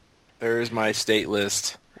 So there's my state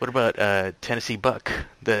list. What about Tennessee Buck,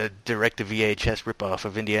 the direct-to-VHS ripoff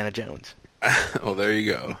of Indiana Jones? Well, there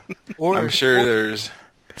you go. Or I'm sure or there's...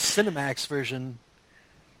 Cinemax version,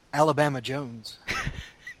 Alabama Jones.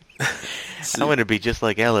 I want to be just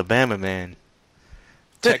like Alabama, man.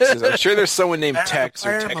 Texas. I'm sure there's someone named Tex or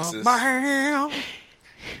Alabama Texas. man.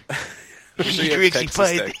 I'm sure He you have drinks, he Texas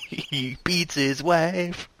fights, Tech. he beats his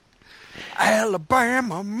wife.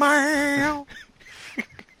 Alabama man.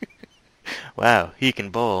 Wow, he can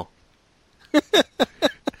bowl.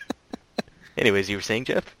 Anyways, you were saying,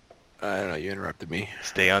 Jeff? I don't know. You interrupted me.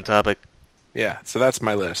 Stay on topic. Yeah, so that's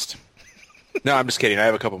my list. No, I'm just kidding. I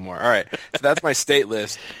have a couple more. All right, so that's my state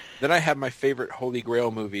list. Then I have my favorite Holy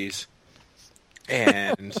Grail movies,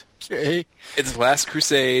 and Okay. it's Last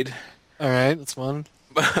Crusade, All right, that's one.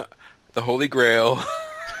 The Holy Grail.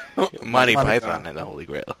 Monty Monty Python and the Holy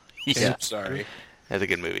Grail. Yeah, Sorry. that's a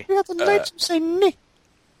good movie. We got the knights who say nay.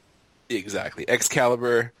 Exactly.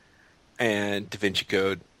 Excalibur and Da Vinci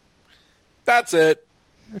Code. That's it.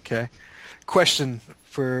 Okay. Question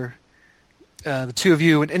for the two of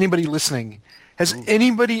you and anybody listening. Has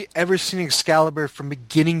anybody ever seen Excalibur from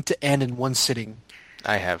beginning to end in one sitting?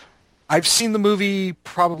 I have. I've seen the movie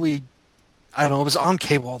probably, I don't know, it was on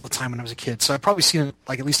cable all the time when I was a kid, so I've probably seen it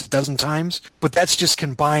like at least a dozen times, but that's just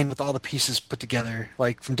combined with all the pieces put together,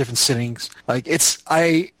 like from different sittings. Like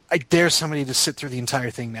I dare somebody to sit through the entire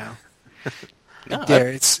thing now. No, Dare.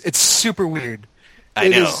 It's super weird. I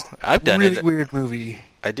It know. is I've done really it. weird movie.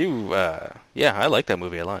 I do. Yeah, I like that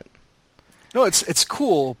movie a lot. No, it's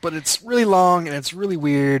cool, but it's really long and it's really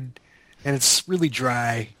weird and it's really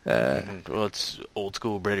dry. Well, it's old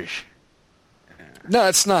school British. No,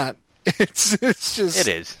 it's not. It's just It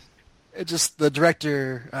is. It just the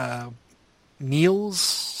director Niels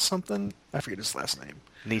something. I forget his last name.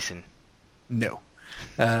 Neeson. No,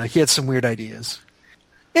 he had some weird ideas.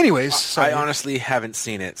 Anyways, sorry. I honestly haven't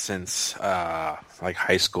seen it since like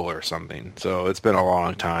high school or something. So it's been a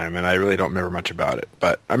long time, and I really don't remember much about it.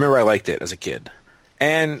 But I remember I liked it as a kid.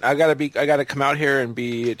 And I gotta come out here and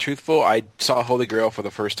be truthful. I saw Holy Grail for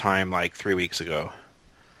the first time like 3 weeks ago.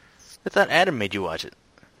 I thought Adam made you watch it.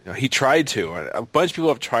 You know, he tried to. A bunch of people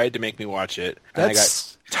have tried to make me watch it, and I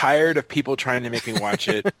That's- got tired of people trying to make me watch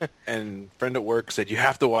it. And a friend at work said, "You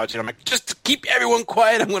have to watch it." I'm like, "Just to keep everyone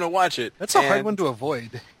quiet, I'm going to watch it." That's a hard And one to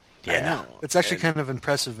avoid. Yeah. I know. It's actually And kind of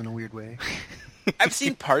impressive in a weird way. I've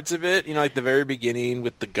seen parts of it, like the very beginning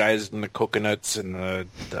with the guys in the coconuts and the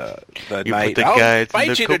You night. put the I'll guys in fight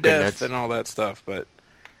the you to death coconuts. and all that stuff, but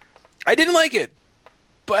I didn't like it.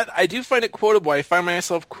 But I do find it quotable. I find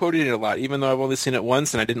myself quoting it a lot, even though I've only seen it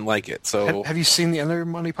once and I didn't like it. So Have you seen the other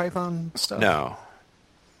Monty Python stuff? no.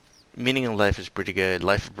 Meaning of Life is pretty good.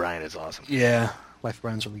 Life of Brian is awesome. Yeah, Life of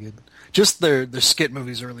Brian's really good. Just their skit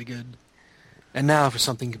movies are really good. And now for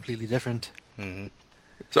something completely different. Hmm.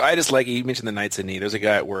 So I just like, you mentioned the Knights of Knee. There's a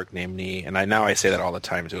guy at work named Knee, and now I say that all the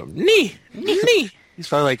time to him. Knee! Knee! He's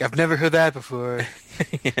probably like, I've never heard that before.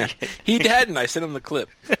 Yeah. He hadn't. I sent him the clip.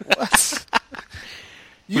 What?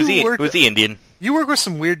 Was he Indian? You work with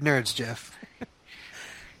some weird nerds, Jeff.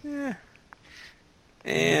 Yeah.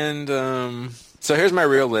 And so here's my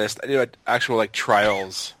real list. I do actual like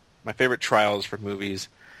trials. My favorite trials for movies.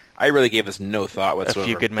 I really gave this no thought whatsoever. A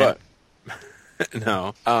Few Good Men. But,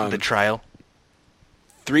 no. The Trial.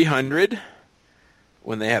 300.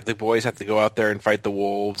 When the boys have to go out there and fight the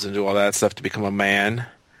wolves and do all that stuff to become a man.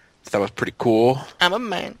 So that was pretty cool. I'm a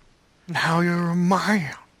man. Now you're a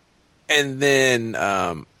man. And then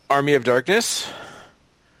Army of Darkness.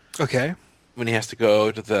 Okay. When he has to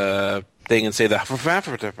go to the thing and say the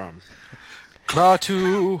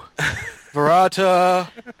Kratu, Verata.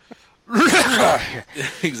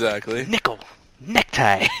 Exactly. Nickel.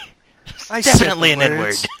 Necktie. I said Definitely the an N-word.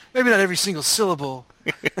 words. Maybe not every single syllable.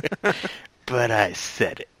 But I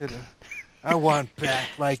said it. I want back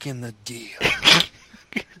like in the deal.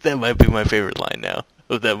 That might be my favorite line now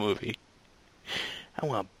of that movie. I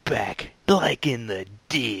want back like in the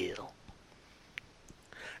deal.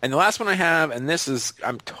 And the last one I have, and this is,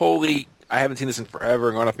 I haven't seen this in forever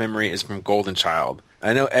and gone off memory, is from Golden Child.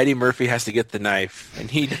 I know Eddie Murphy has to get the knife,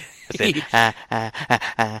 and he I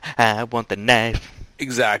want the knife.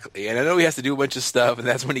 Exactly. And I know he has to do a bunch of stuff, and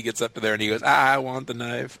that's when he gets up there and he goes, I want the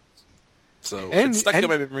knife. So it's stuck in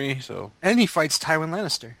my memory. So And he fights Tywin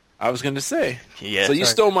Lannister. I was going to say. Yeah. So you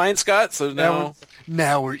stole mine, Scott, so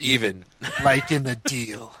Now we're even. Like in the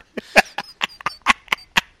deal.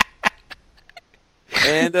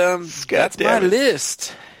 And that's my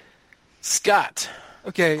list. Scott,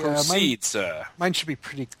 Okay, proceed, sir. mine should be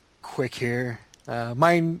pretty quick here.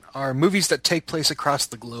 Mine are movies that take place across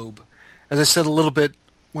the globe. As I said a little bit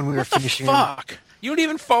when we were finishing. Fuck. You don't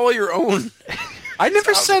even follow your own. I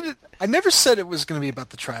never said it. I never said it was going to be about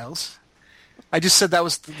the trials. I just said that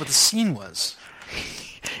was what the scene was.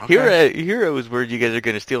 Okay. Here I was worried you guys are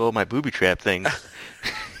going to steal all my booby trap things.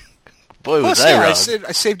 Boy, was Plus, I yeah, wrong.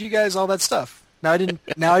 I saved you guys all that stuff. Now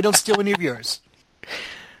I don't steal any of yours.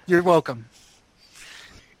 You're welcome.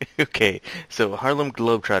 Okay, so Harlem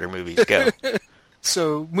Globetrotter movies, go.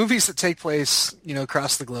 So movies that take place,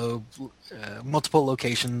 across the globe, multiple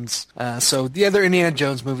locations. So the other Indiana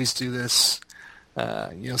Jones movies do this.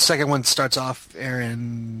 Second one starts off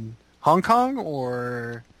in Hong Kong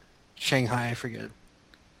or Shanghai, I forget.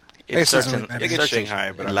 It starts doesn't in, really matter. think it's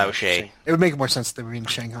Shanghai, but I'm not Laoshe. It would make more sense if they were in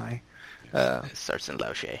Shanghai. It starts in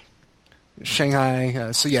Laoshe.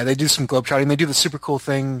 Shanghai. So yeah, they do some globetrotting. They do the super cool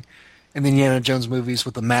thing in the Indiana Jones movies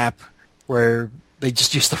with the map where they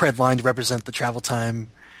just use the red line to represent the travel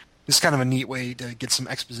time. It's kind of a neat way to get some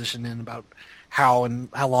exposition in about how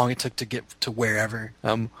long it took to get to wherever.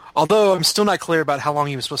 Although I'm still not clear about how long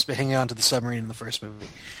he was supposed to be hanging on to the submarine in the first movie.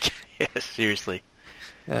 Yeah, seriously.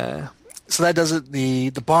 So that does it. The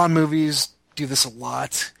Bond movies do this a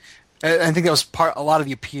lot. I think that was a lot of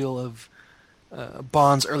the appeal of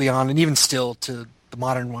Bonds early on, and even still to the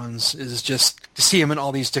modern ones, is just to see him in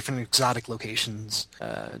all these different exotic locations,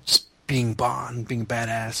 just being Bond, being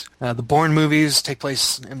badass. The Bourne movies take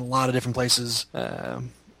place in a lot of different places,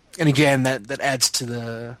 and again, that adds to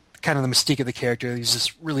the kind of the mystique of the character. He's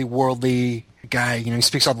this really worldly guy. He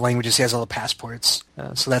speaks all the languages. He has all the passports,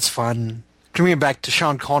 so that's fun. Coming back to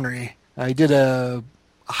Sean Connery, he did a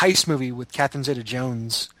heist movie with Catherine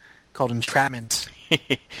Zeta-Jones called Entrapment.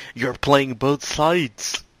 You're playing both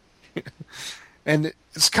sides. And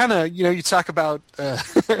it's kind of, you talk about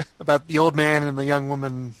about the old man and the young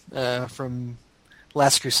woman from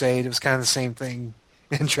Last Crusade. It was kind of the same thing.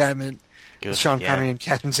 Entrapment. Good, Sean yeah. Connery and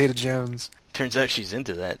Catherine Zeta-Jones. Turns out she's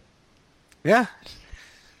into that. Yeah.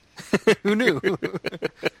 Who knew?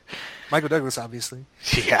 Michael Douglas, obviously.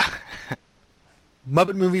 Yeah.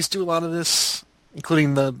 Muppet movies do a lot of this,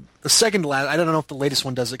 including the second to last. I don't know if the latest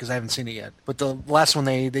one does it because I haven't seen it yet. But the last one,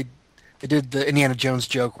 they did the Indiana Jones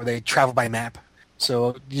joke where they travel by map.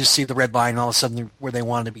 So you just see the red line, and all of a sudden where they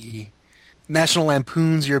want to be. National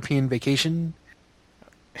Lampoon's European Vacation.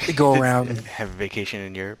 They go around. Have a vacation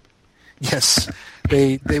in Europe. Yes,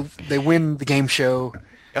 they win the game show.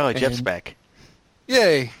 Oh, Jeff's and- back.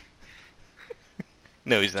 Yay!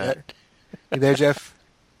 No, he's not. You there, Jeff?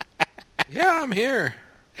 Yeah, I'm here.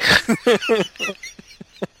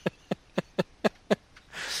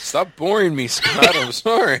 Stop boring me, Scott. I'm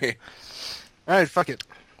sorry. All right, fuck it.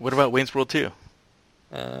 What about Wayne's World 2?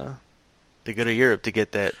 They go to Europe to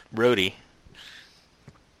get that roadie.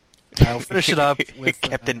 I'll finish it up with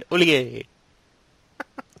Captain Ollier.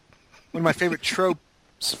 one of my favorite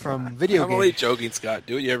tropes from video I'm only games. joking, Scott.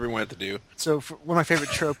 Do what you ever wanted to do. So one of my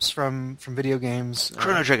favorite tropes from video games,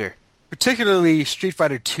 Chrono Trigger. particularly Street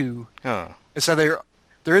Fighter 2, Oh. is how they're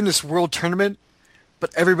in this world tournament,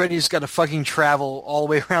 but everybody's got to fucking travel all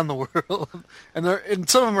the way around the world, and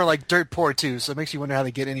some of them are like dirt poor too, so it makes you wonder how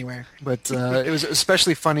they get anywhere. But it was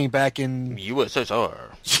especially funny back in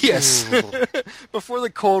USSR. yes, before the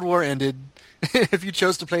Cold War ended. If you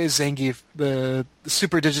chose to play as Zangief, the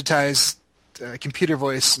super digitized computer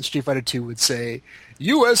voice in Street Fighter 2 would say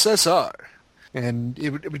USSR, and it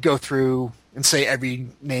would go through and say every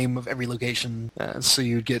name of every location. So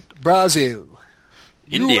you'd get Brazil,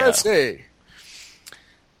 India. USA.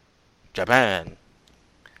 Japan.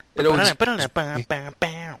 It always-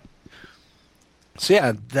 So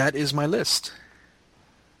yeah, that is my list.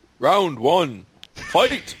 Round 1.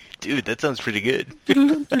 Fight! Dude, that sounds pretty good.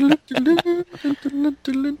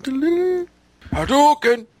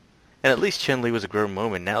 Hadouken! And at least Chun-Li was a grown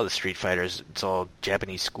woman. Now the Street Fighters, it's all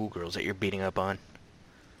Japanese schoolgirls that you're beating up on.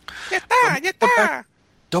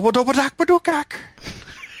 Double dak badukak.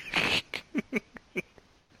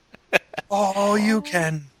 Oh, you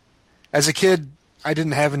can. As a kid, I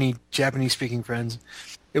didn't have any Japanese-speaking friends.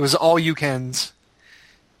 It was all you cans.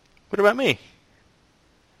 What about me?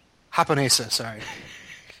 Japonesa, sorry.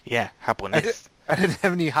 Yeah, Japonese. I didn't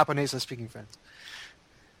have any Japonesa-speaking friends.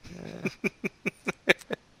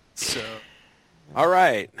 So, All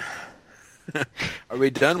right. Are we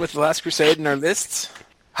done with The Last Crusade in our lists?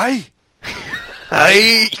 hi.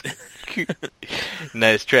 Hi!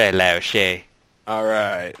 Nice try, Lao She. All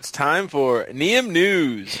right. It's time for Neum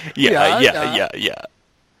News. Yeah.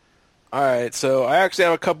 All right. So I actually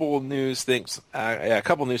have a couple of news things.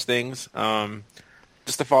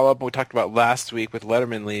 Just to follow up what we talked about last week with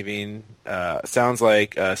Letterman leaving, sounds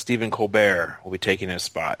like Stephen Colbert will be taking his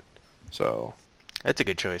spot. So, That's a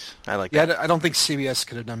good choice. I like Yeah, that. I don't think CBS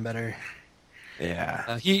could have done better.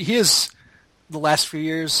 yeah. He is, the last few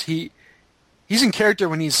years, he's in character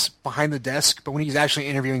when he's behind the desk, but when he's actually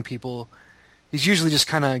interviewing people, he's usually just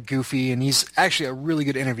kind of goofy, and he's actually a really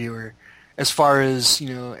good interviewer as far as,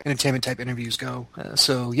 entertainment-type interviews go.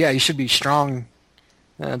 So, yeah, he should be strong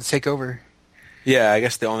to take over. Yeah, I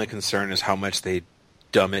guess the only concern is how much they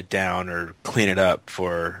dumb it down or clean it up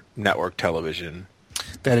for network television.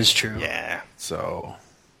 That is true. Yeah. So,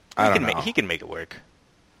 I don't know. He can make it work.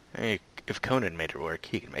 I mean, if Conan made it work,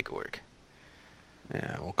 he can make it work.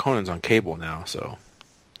 Yeah, well, Conan's on cable now, so.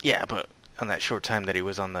 Yeah, but on that short time that he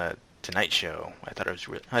was on the Tonight Show, I thought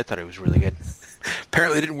it was really good.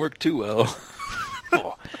 Apparently it didn't work too well.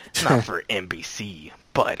 Well, it's not for NBC,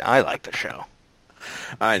 but I like the show.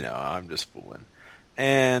 I know, I'm just fooling.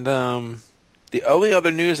 And the only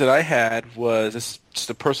other news that I had was, this is just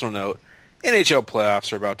a personal note, NHL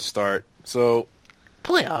playoffs are about to start. So,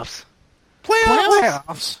 Playoffs.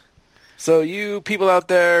 Playoffs. So you people out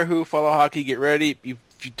there who follow hockey, get ready.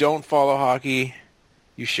 If you don't follow hockey,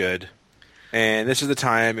 you should. And this is the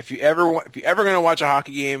time. If you ever going to watch a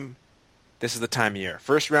hockey game, this is the time of year.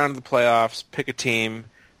 First round of the playoffs, pick a team.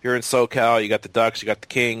 If you're in SoCal, you got the Ducks, you got the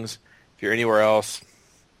Kings. If you're anywhere else,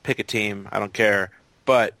 pick a team. I don't care.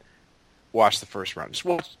 But watch the first round. Just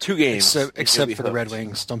watch 2 games. Except for the Red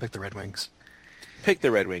Wings. Don't pick the Red Wings. Pick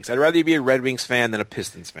the Red Wings. I'd rather you be a Red Wings fan than a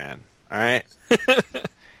Pistons fan. All right?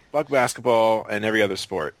 Fuck basketball and every other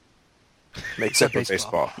sport. Except for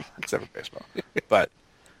baseball. Except for baseball. But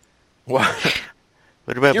what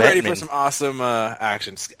about you're ready Batman? for some awesome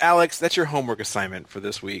actions. Alex, that's your homework assignment for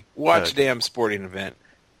this week. Watch a damn sporting event.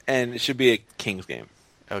 And it should be a Kings game.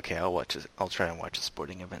 Okay, I'll watch it. I'll try and watch the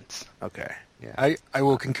sporting events. Okay. Yeah, I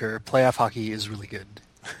will concur. Playoff hockey is really good.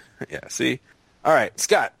 Yeah, see? All right.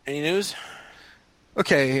 Scott, any news?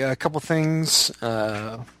 Okay, a couple things.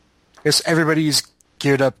 I guess everybody's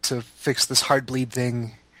geared up to fix this Heartbleed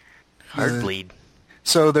thing. Heartbleed.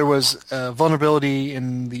 So there was a vulnerability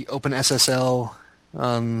in the OpenSSL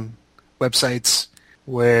websites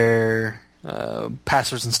where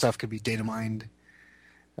passwords and stuff could be data mined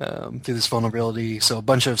through this vulnerability. So a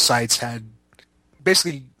bunch of sites had...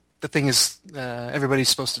 Basically, the thing is everybody's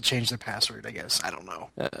supposed to change their password, I guess. I don't know.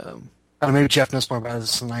 I don't know, maybe Jeff knows more about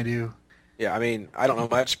this than I do. Yeah, I mean, I don't know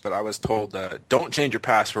much, but I was told don't change your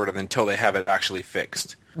password until they have it actually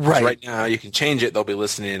fixed. Right. So right now, you can change it. They'll be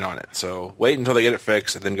listening in on it. So wait until they get it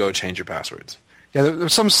fixed, and then go change your passwords. Yeah, there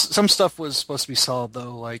was some stuff was supposed to be solved,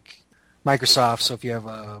 though, like Microsoft. So if you have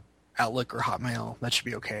a Outlook or Hotmail, that should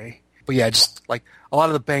be okay. But yeah, just like a lot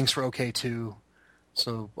of the banks were okay, too.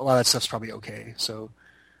 So a lot of that stuff's probably okay. So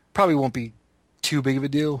probably won't be too big of a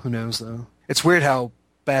deal. Who knows though? It's weird how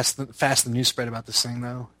fast the news spread about this thing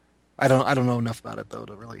though. I don't know enough about it though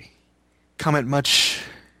to really comment much.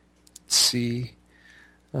 Let's see.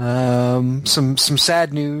 Some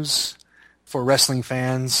sad news for wrestling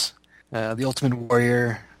fans. The Ultimate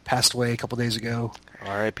Warrior passed away a couple days ago.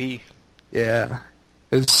 R.I.P. Yeah,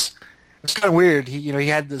 it's kind of weird. He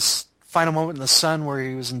had this final moment in the sun where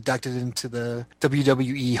he was inducted into the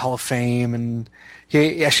WWE Hall of Fame, and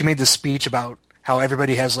he actually made this speech about how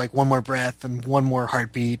everybody has like one more breath and one more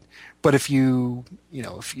heartbeat, but if you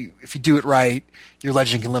do it right, your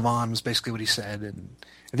legend can live on. Was basically what he said, and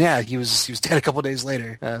yeah, he was dead a couple days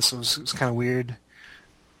later. So it was kind of weird.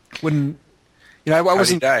 When I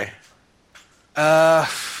wasn't. How did he I die?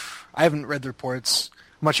 haven't read the reports.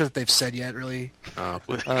 I'm not sure that they've said yet, really.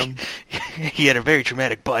 He had a very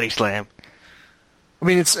traumatic body slam. I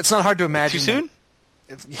mean, it's not hard to imagine. Too soon?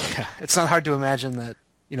 It's not hard to imagine that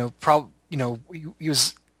he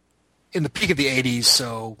was in the peak of the '80s,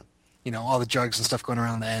 so all the drugs and stuff going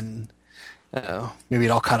around then. Maybe it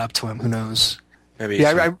all caught up to him. Who knows? Maybe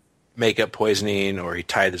makeup poisoning, or he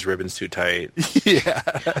tied his ribbons too tight. Yeah.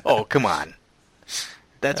 Oh, come on.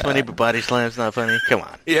 That's funny, but body slam's not funny. Come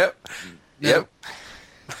on. Yep.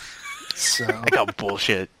 So I got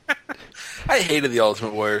bullshit. I hated the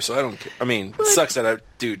Ultimate Warrior, so I don't care. I mean, it sucks that a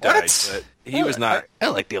dude died, but he was not. I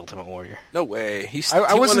like the Ultimate Warrior. No way. He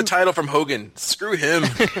I won the title from Hogan. Screw him.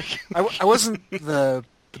 I wasn't the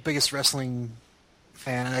biggest wrestling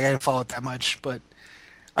fan. I didn't follow it that much, but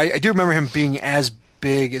I do remember him being as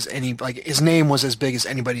big as any. Like his name was as big as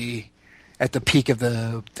anybody at the peak of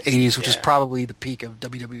the '80s, which is probably the peak of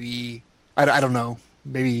WWE. I don't know.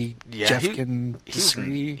 Maybe Jeff can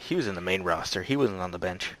disagree. He was in the main roster. He wasn't on the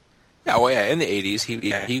bench. Yeah, well, in the '80s,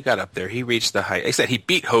 he got up there. He reached the height. Except he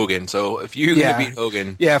beat Hogan. So if you're gonna beat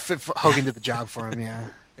Hogan, if Hogan did the job for him,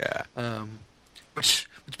 Which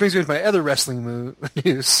brings me to my other wrestling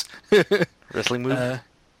news. Wrestling move?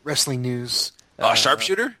 Wrestling news.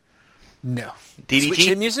 Sharpshooter? No. DDT? Switch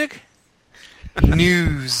in music?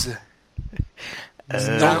 News.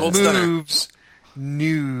 Not Cold Stunner. moves.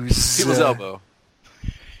 News. People's elbow.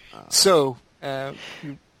 So,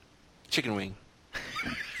 Chicken wing.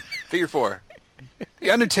 Figure 4.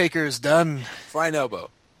 The Undertaker is done. Flying elbow.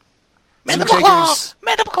 Mandible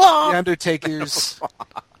claw! The Undertaker's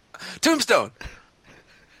Tombstone.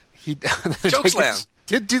 Choke slam.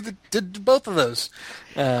 Did both of those.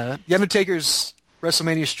 The Undertaker's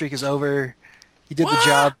WrestleMania streak is over. He did the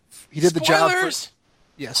job. He did the job.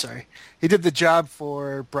 He did the job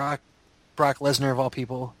for Brock Lesnar of all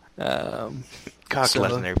people.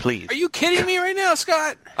 Lesnar, please. Are you kidding me right now,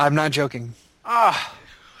 Scott? I'm not joking.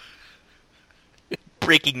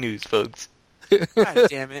 Breaking news, folks. God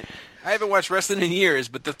damn it. I haven't watched wrestling in years,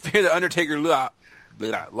 but the fear that Undertaker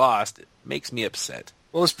lost it makes me upset.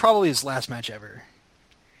 Well, it was probably his last match ever.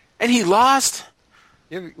 And he lost?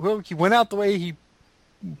 Yeah, well, he went out the way he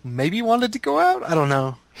maybe wanted to go out. I don't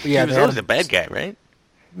know. But yeah, he was always a bad guy, right?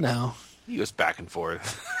 No. He goes back and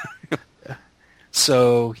forth.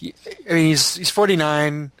 So, he's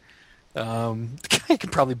 49. The guy can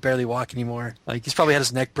probably barely walk anymore. Like, he's probably had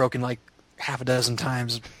his neck broken like half a dozen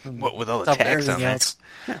times. What, with all the tags on that?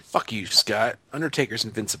 Fuck you, Scott. Undertaker's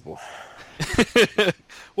invincible.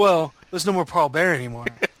 Well, there's no more Paul Bear anymore.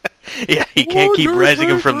 Yeah, he can't keep rising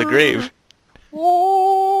him from the grave.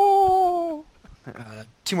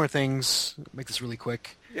 Two more things. Make this really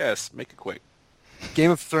quick. Yes, make it quick.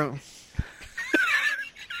 Game of Thrones.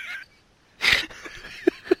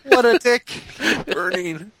 What a dick.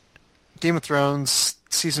 Burning. Game of Thrones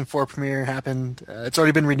season 4 premiere happened. It's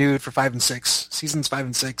already been renewed for 5 and 6. Seasons 5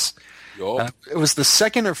 and 6. It was the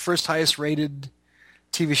second or first highest rated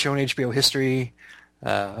TV show in HBO history.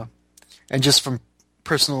 And just from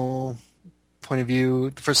personal point of view,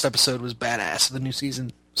 the first episode was badass of the new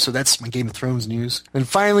season. So that's my Game of Thrones news. And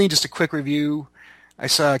finally, just a quick review. I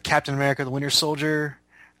saw Captain America: The Winter Soldier.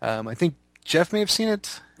 I think Jeff may have seen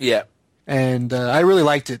it. Yeah. And I really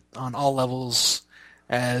liked it on all levels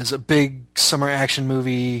as a big summer action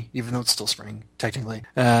movie, even though it's still spring, technically.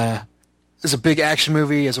 As a big action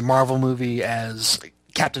movie, as a Marvel movie, as a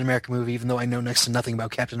Captain America movie, even though I know next to nothing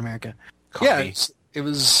about Captain America. Yeah, it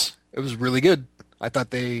was really good. I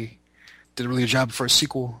thought they did a really good job for a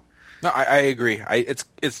sequel. No, I agree.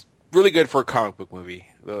 It's really good for a comic book movie.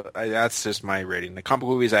 That's just my rating. The comic book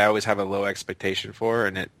movies I always have a low expectation for,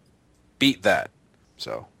 and it beat that.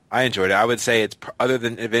 So I enjoyed it. I would say it's, other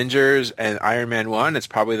than Avengers and Iron Man 1, it's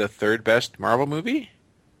probably the third best Marvel movie.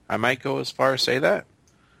 I might go as far as say that.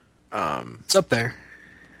 It's up there.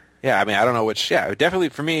 Yeah, I mean, I don't know which. Yeah, definitely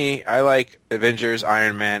for me, I like Avengers,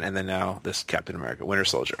 Iron Man, and then now this Captain America, Winter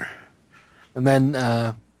Soldier. And then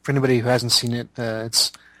for anybody who hasn't seen it,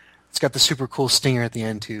 it's got the super cool stinger at the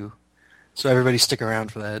end too. So everybody stick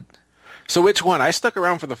around for that. So which one? I stuck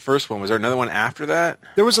around for the first one. Was there another one after that?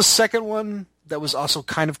 There was a second one that was also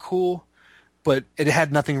kind of cool, but it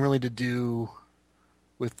had nothing really to do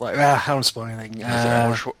with like I don't spoil anything. Is there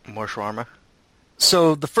more shawarma?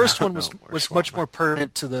 So the first one was shawarma. much more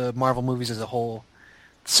pertinent to the Marvel movies as a whole.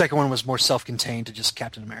 The second one was more self-contained to just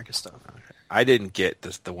Captain America stuff. I didn't get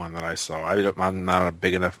the one that I saw. I'm not a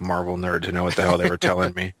big enough Marvel nerd to know what the hell they were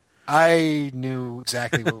telling me. I knew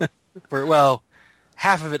exactly what,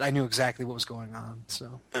 half of it I knew exactly what was going on.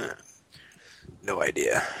 So No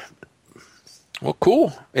idea. Well,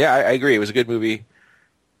 cool. Yeah, I agree. It was a good movie.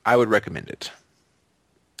 I would recommend it.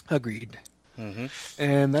 agreed. Mm-hmm.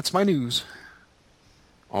 And that's my news.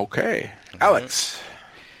 Okay. Alex,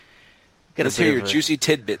 let's hear your juicy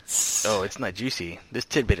tidbits. Oh, it's not juicy. This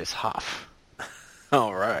tidbit is Hoff.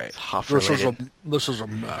 All right. It's Hoff This related. is a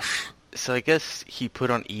mess. So I guess he put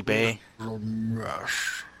on eBay This is a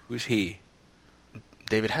mess. Who's he?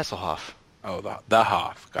 David Hasselhoff. Oh, the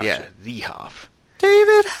Hoff. Gotcha. Yeah, the Hoff.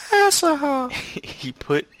 David Hasselhoff. He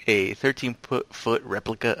put a 13-foot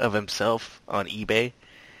replica of himself on eBay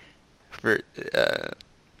for,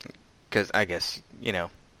 because I guess, he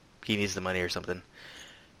needs the money or something.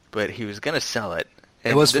 But he was going to sell it.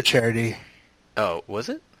 It was for charity. Oh, was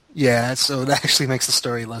it? Yeah, so that actually makes the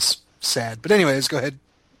story less sad. But anyways, go ahead.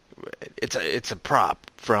 It's a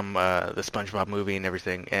prop from the SpongeBob movie and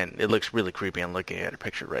everything, and it looks really creepy. I'm looking at a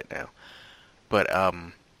picture right now. But,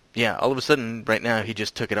 yeah, all of a sudden, right now, he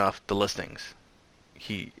just took it off the listings.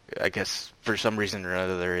 I guess, for some reason or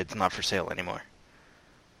other, it's not for sale anymore.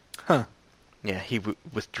 Huh. Yeah, he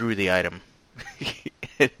withdrew the item.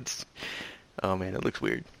 Oh man, it looks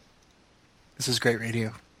weird. This is great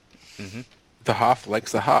radio. Mm-hmm. The Hoff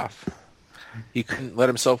likes the Hoff. He couldn't let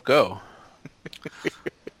himself go.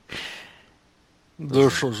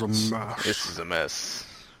 This is a mess. This is a mess.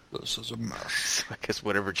 This is a mess. I guess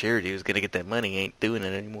whatever charity was gonna get that money ain't doing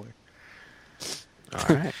it anymore.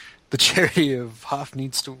 All right. The charity of Hoff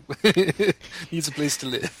needs needs a place to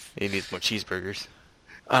live. He needs more cheeseburgers.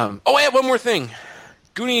 I have one more thing.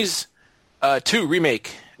 Goonies 2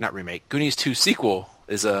 remake, not remake. Goonies 2 sequel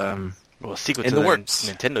is Well, a sequel in to the the works.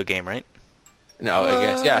 Nintendo game, right? No, I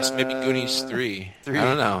guess yes, maybe Goonies 3. I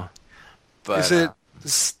don't know. But Is it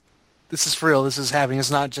this is for real? This is happening.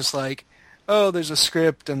 It's not just like, oh, there's a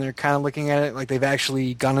script and they're kind of looking at it like they've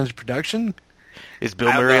actually gone into production. Is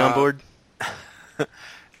Bill Murray on board?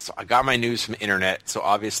 So I got my news from the internet, so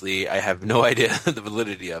obviously I have no idea the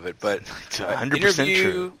validity of it. But It's 100%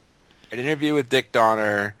 true. An interview with Dick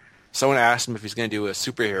Donner, someone asked him if he's going to do a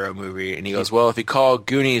superhero movie, and he goes, well, if you call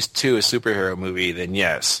Goonies 2 a superhero movie, then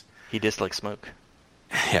yes. He dislikes smoke.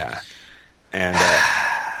 Yeah. And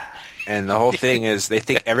the whole thing is they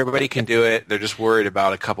think everybody can do it. They're just worried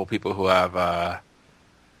about a couple people who have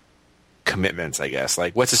commitments, I guess.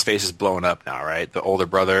 Like, what's-his-face is blowing up now, right? The older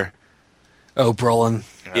brother. Oh, Brolin.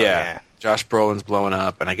 Oh, Yeah. Josh Brolin's blowing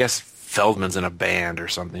up, and I guess Feldman's in a band or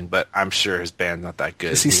something, but I'm sure his band's not that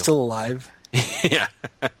good. Is he still alive? Yeah.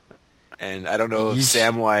 And I don't know if Yeesh.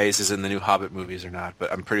 Samwise is in the new Hobbit movies or not,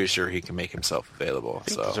 but I'm pretty sure he can make himself available. I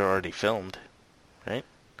think So those are already filmed, right?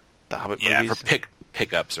 The Hobbit yeah, movies. for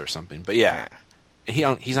pickups or something. But yeah,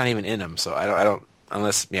 he's not even in them. So I don't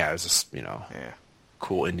unless it's just Yeah.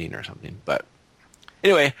 cool ending or something. But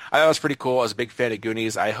anyway, I thought it was pretty cool. I was a big fan of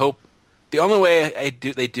Goonies. I hope the only way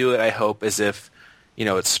they do it, I hope, is if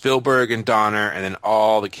it's Spielberg and Donner, and then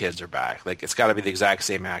all the kids are back. Like it's got to be the exact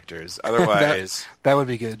same actors. Otherwise, That would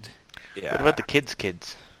be good. yeah. What about the kids?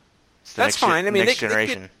 It's the That's fine. I mean, next they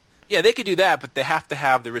generation. they could do that, but they have to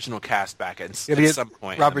have the original cast back at Gotta get some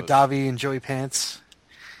point. in the Robert movie. Davi and Joey Pants.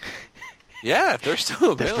 Yeah, if they're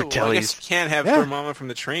still The available. I guess Fratellis. you can't have Yeah. Poor Mama from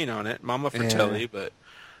the Train on it. Mama Fratelli, but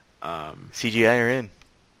CGI are in.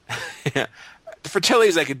 yeah. The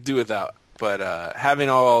Fratellis I could do without. But having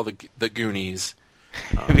all the Goonies.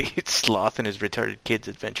 It's Sloth and his retarded kids'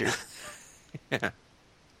 adventure. Yeah.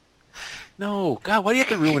 No, God, why do you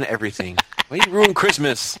have to ruin everything? Why do you ruin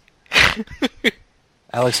Christmas?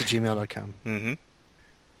 Alex@gmail.com. Mm-hmm.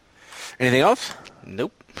 Anything else?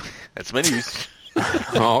 Nope. That's my news.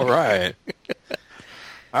 All right.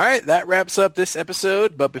 All right, that wraps up this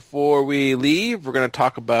episode. But before we leave, we're going to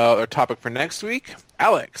talk about our topic for next week.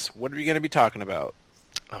 Alex, what are we going to be talking about?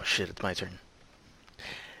 Oh shit! It's my turn.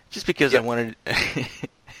 Just because Yep. I wanted, I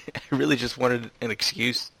really just wanted an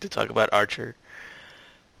excuse to talk about Archer.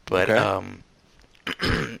 But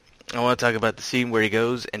Okay. I want to talk about the scene where he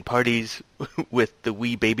goes and parties with the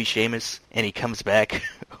wee baby Seamus, and he comes back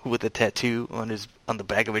with a tattoo on the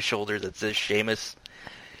back of his shoulder that says Seamus.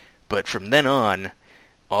 But from then on,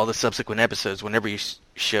 all the subsequent episodes, whenever you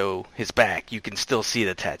show his back, you can still see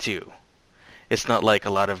the tattoo. It's not like a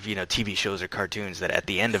lot of TV shows or cartoons that at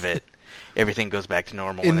the end of it, everything goes back to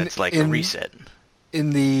normal and it's like a reset.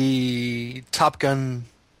 In the Top Gun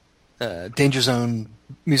Danger Zone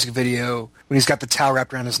music video, when he's got the towel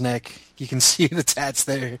wrapped around his neck, you can see the tats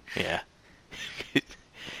there. Yeah.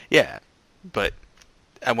 Yeah, but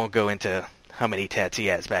I won't go into how many tats he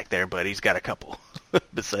has back there, but he's got a couple,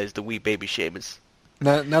 besides the wee baby Seamus.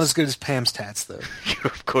 Not as good as Pam's tats, though.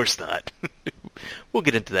 Of course not. We'll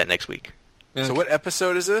get into that next week. Okay. So what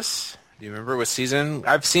episode is this? Do you remember what season?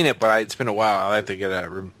 I've seen it, but it's been a while. I like to get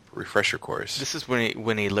a refresher course. This is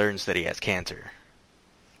when he learns that he has cancer.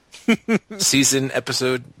 Season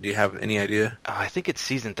episode? Do you have any idea? I think it's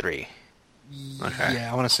season 3. Okay.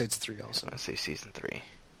 Yeah, I want to say it's 3 also. I want to say season 3.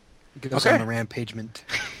 It goes on a rampagement.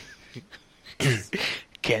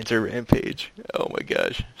 Cancer rampage. Oh my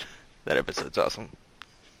gosh. That episode's awesome.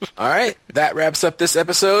 All right, that wraps up this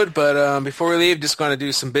episode. But before we leave, just going to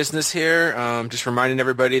do some business here. Just reminding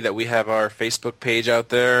everybody that we have our Facebook page out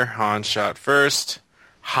there, Hans Shot First.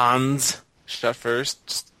 Hans Shot First.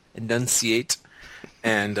 Just enunciate.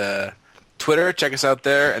 And Twitter, check us out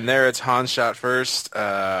there. And there it's Hans Shot First,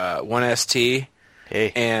 1ST.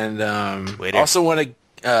 Hey. And also want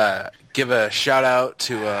to give a shout out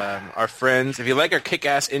to our friends. If you like our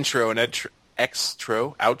kick-ass intro and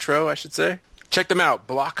outro, I should say, check them out.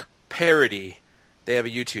 Block Parody. They have a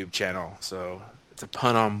YouTube channel, so it's a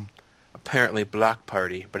pun on apparently Block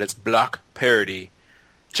Party, but it's Block Parody.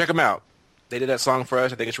 Check them out. They did that song for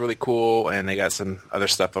us. I think it's really cool, and they got some other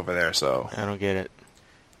stuff over there. So I don't get it.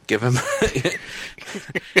 Give him a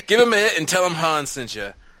hit and tell him Hans sent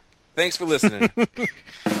you. Thanks for listening.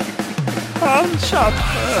 Hans Shot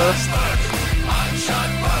First.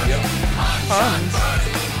 Yep.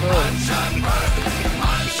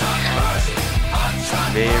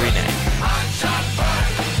 Very nice.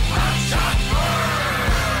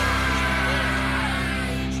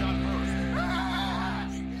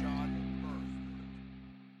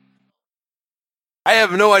 I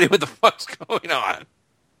have no idea what the fuck's going on.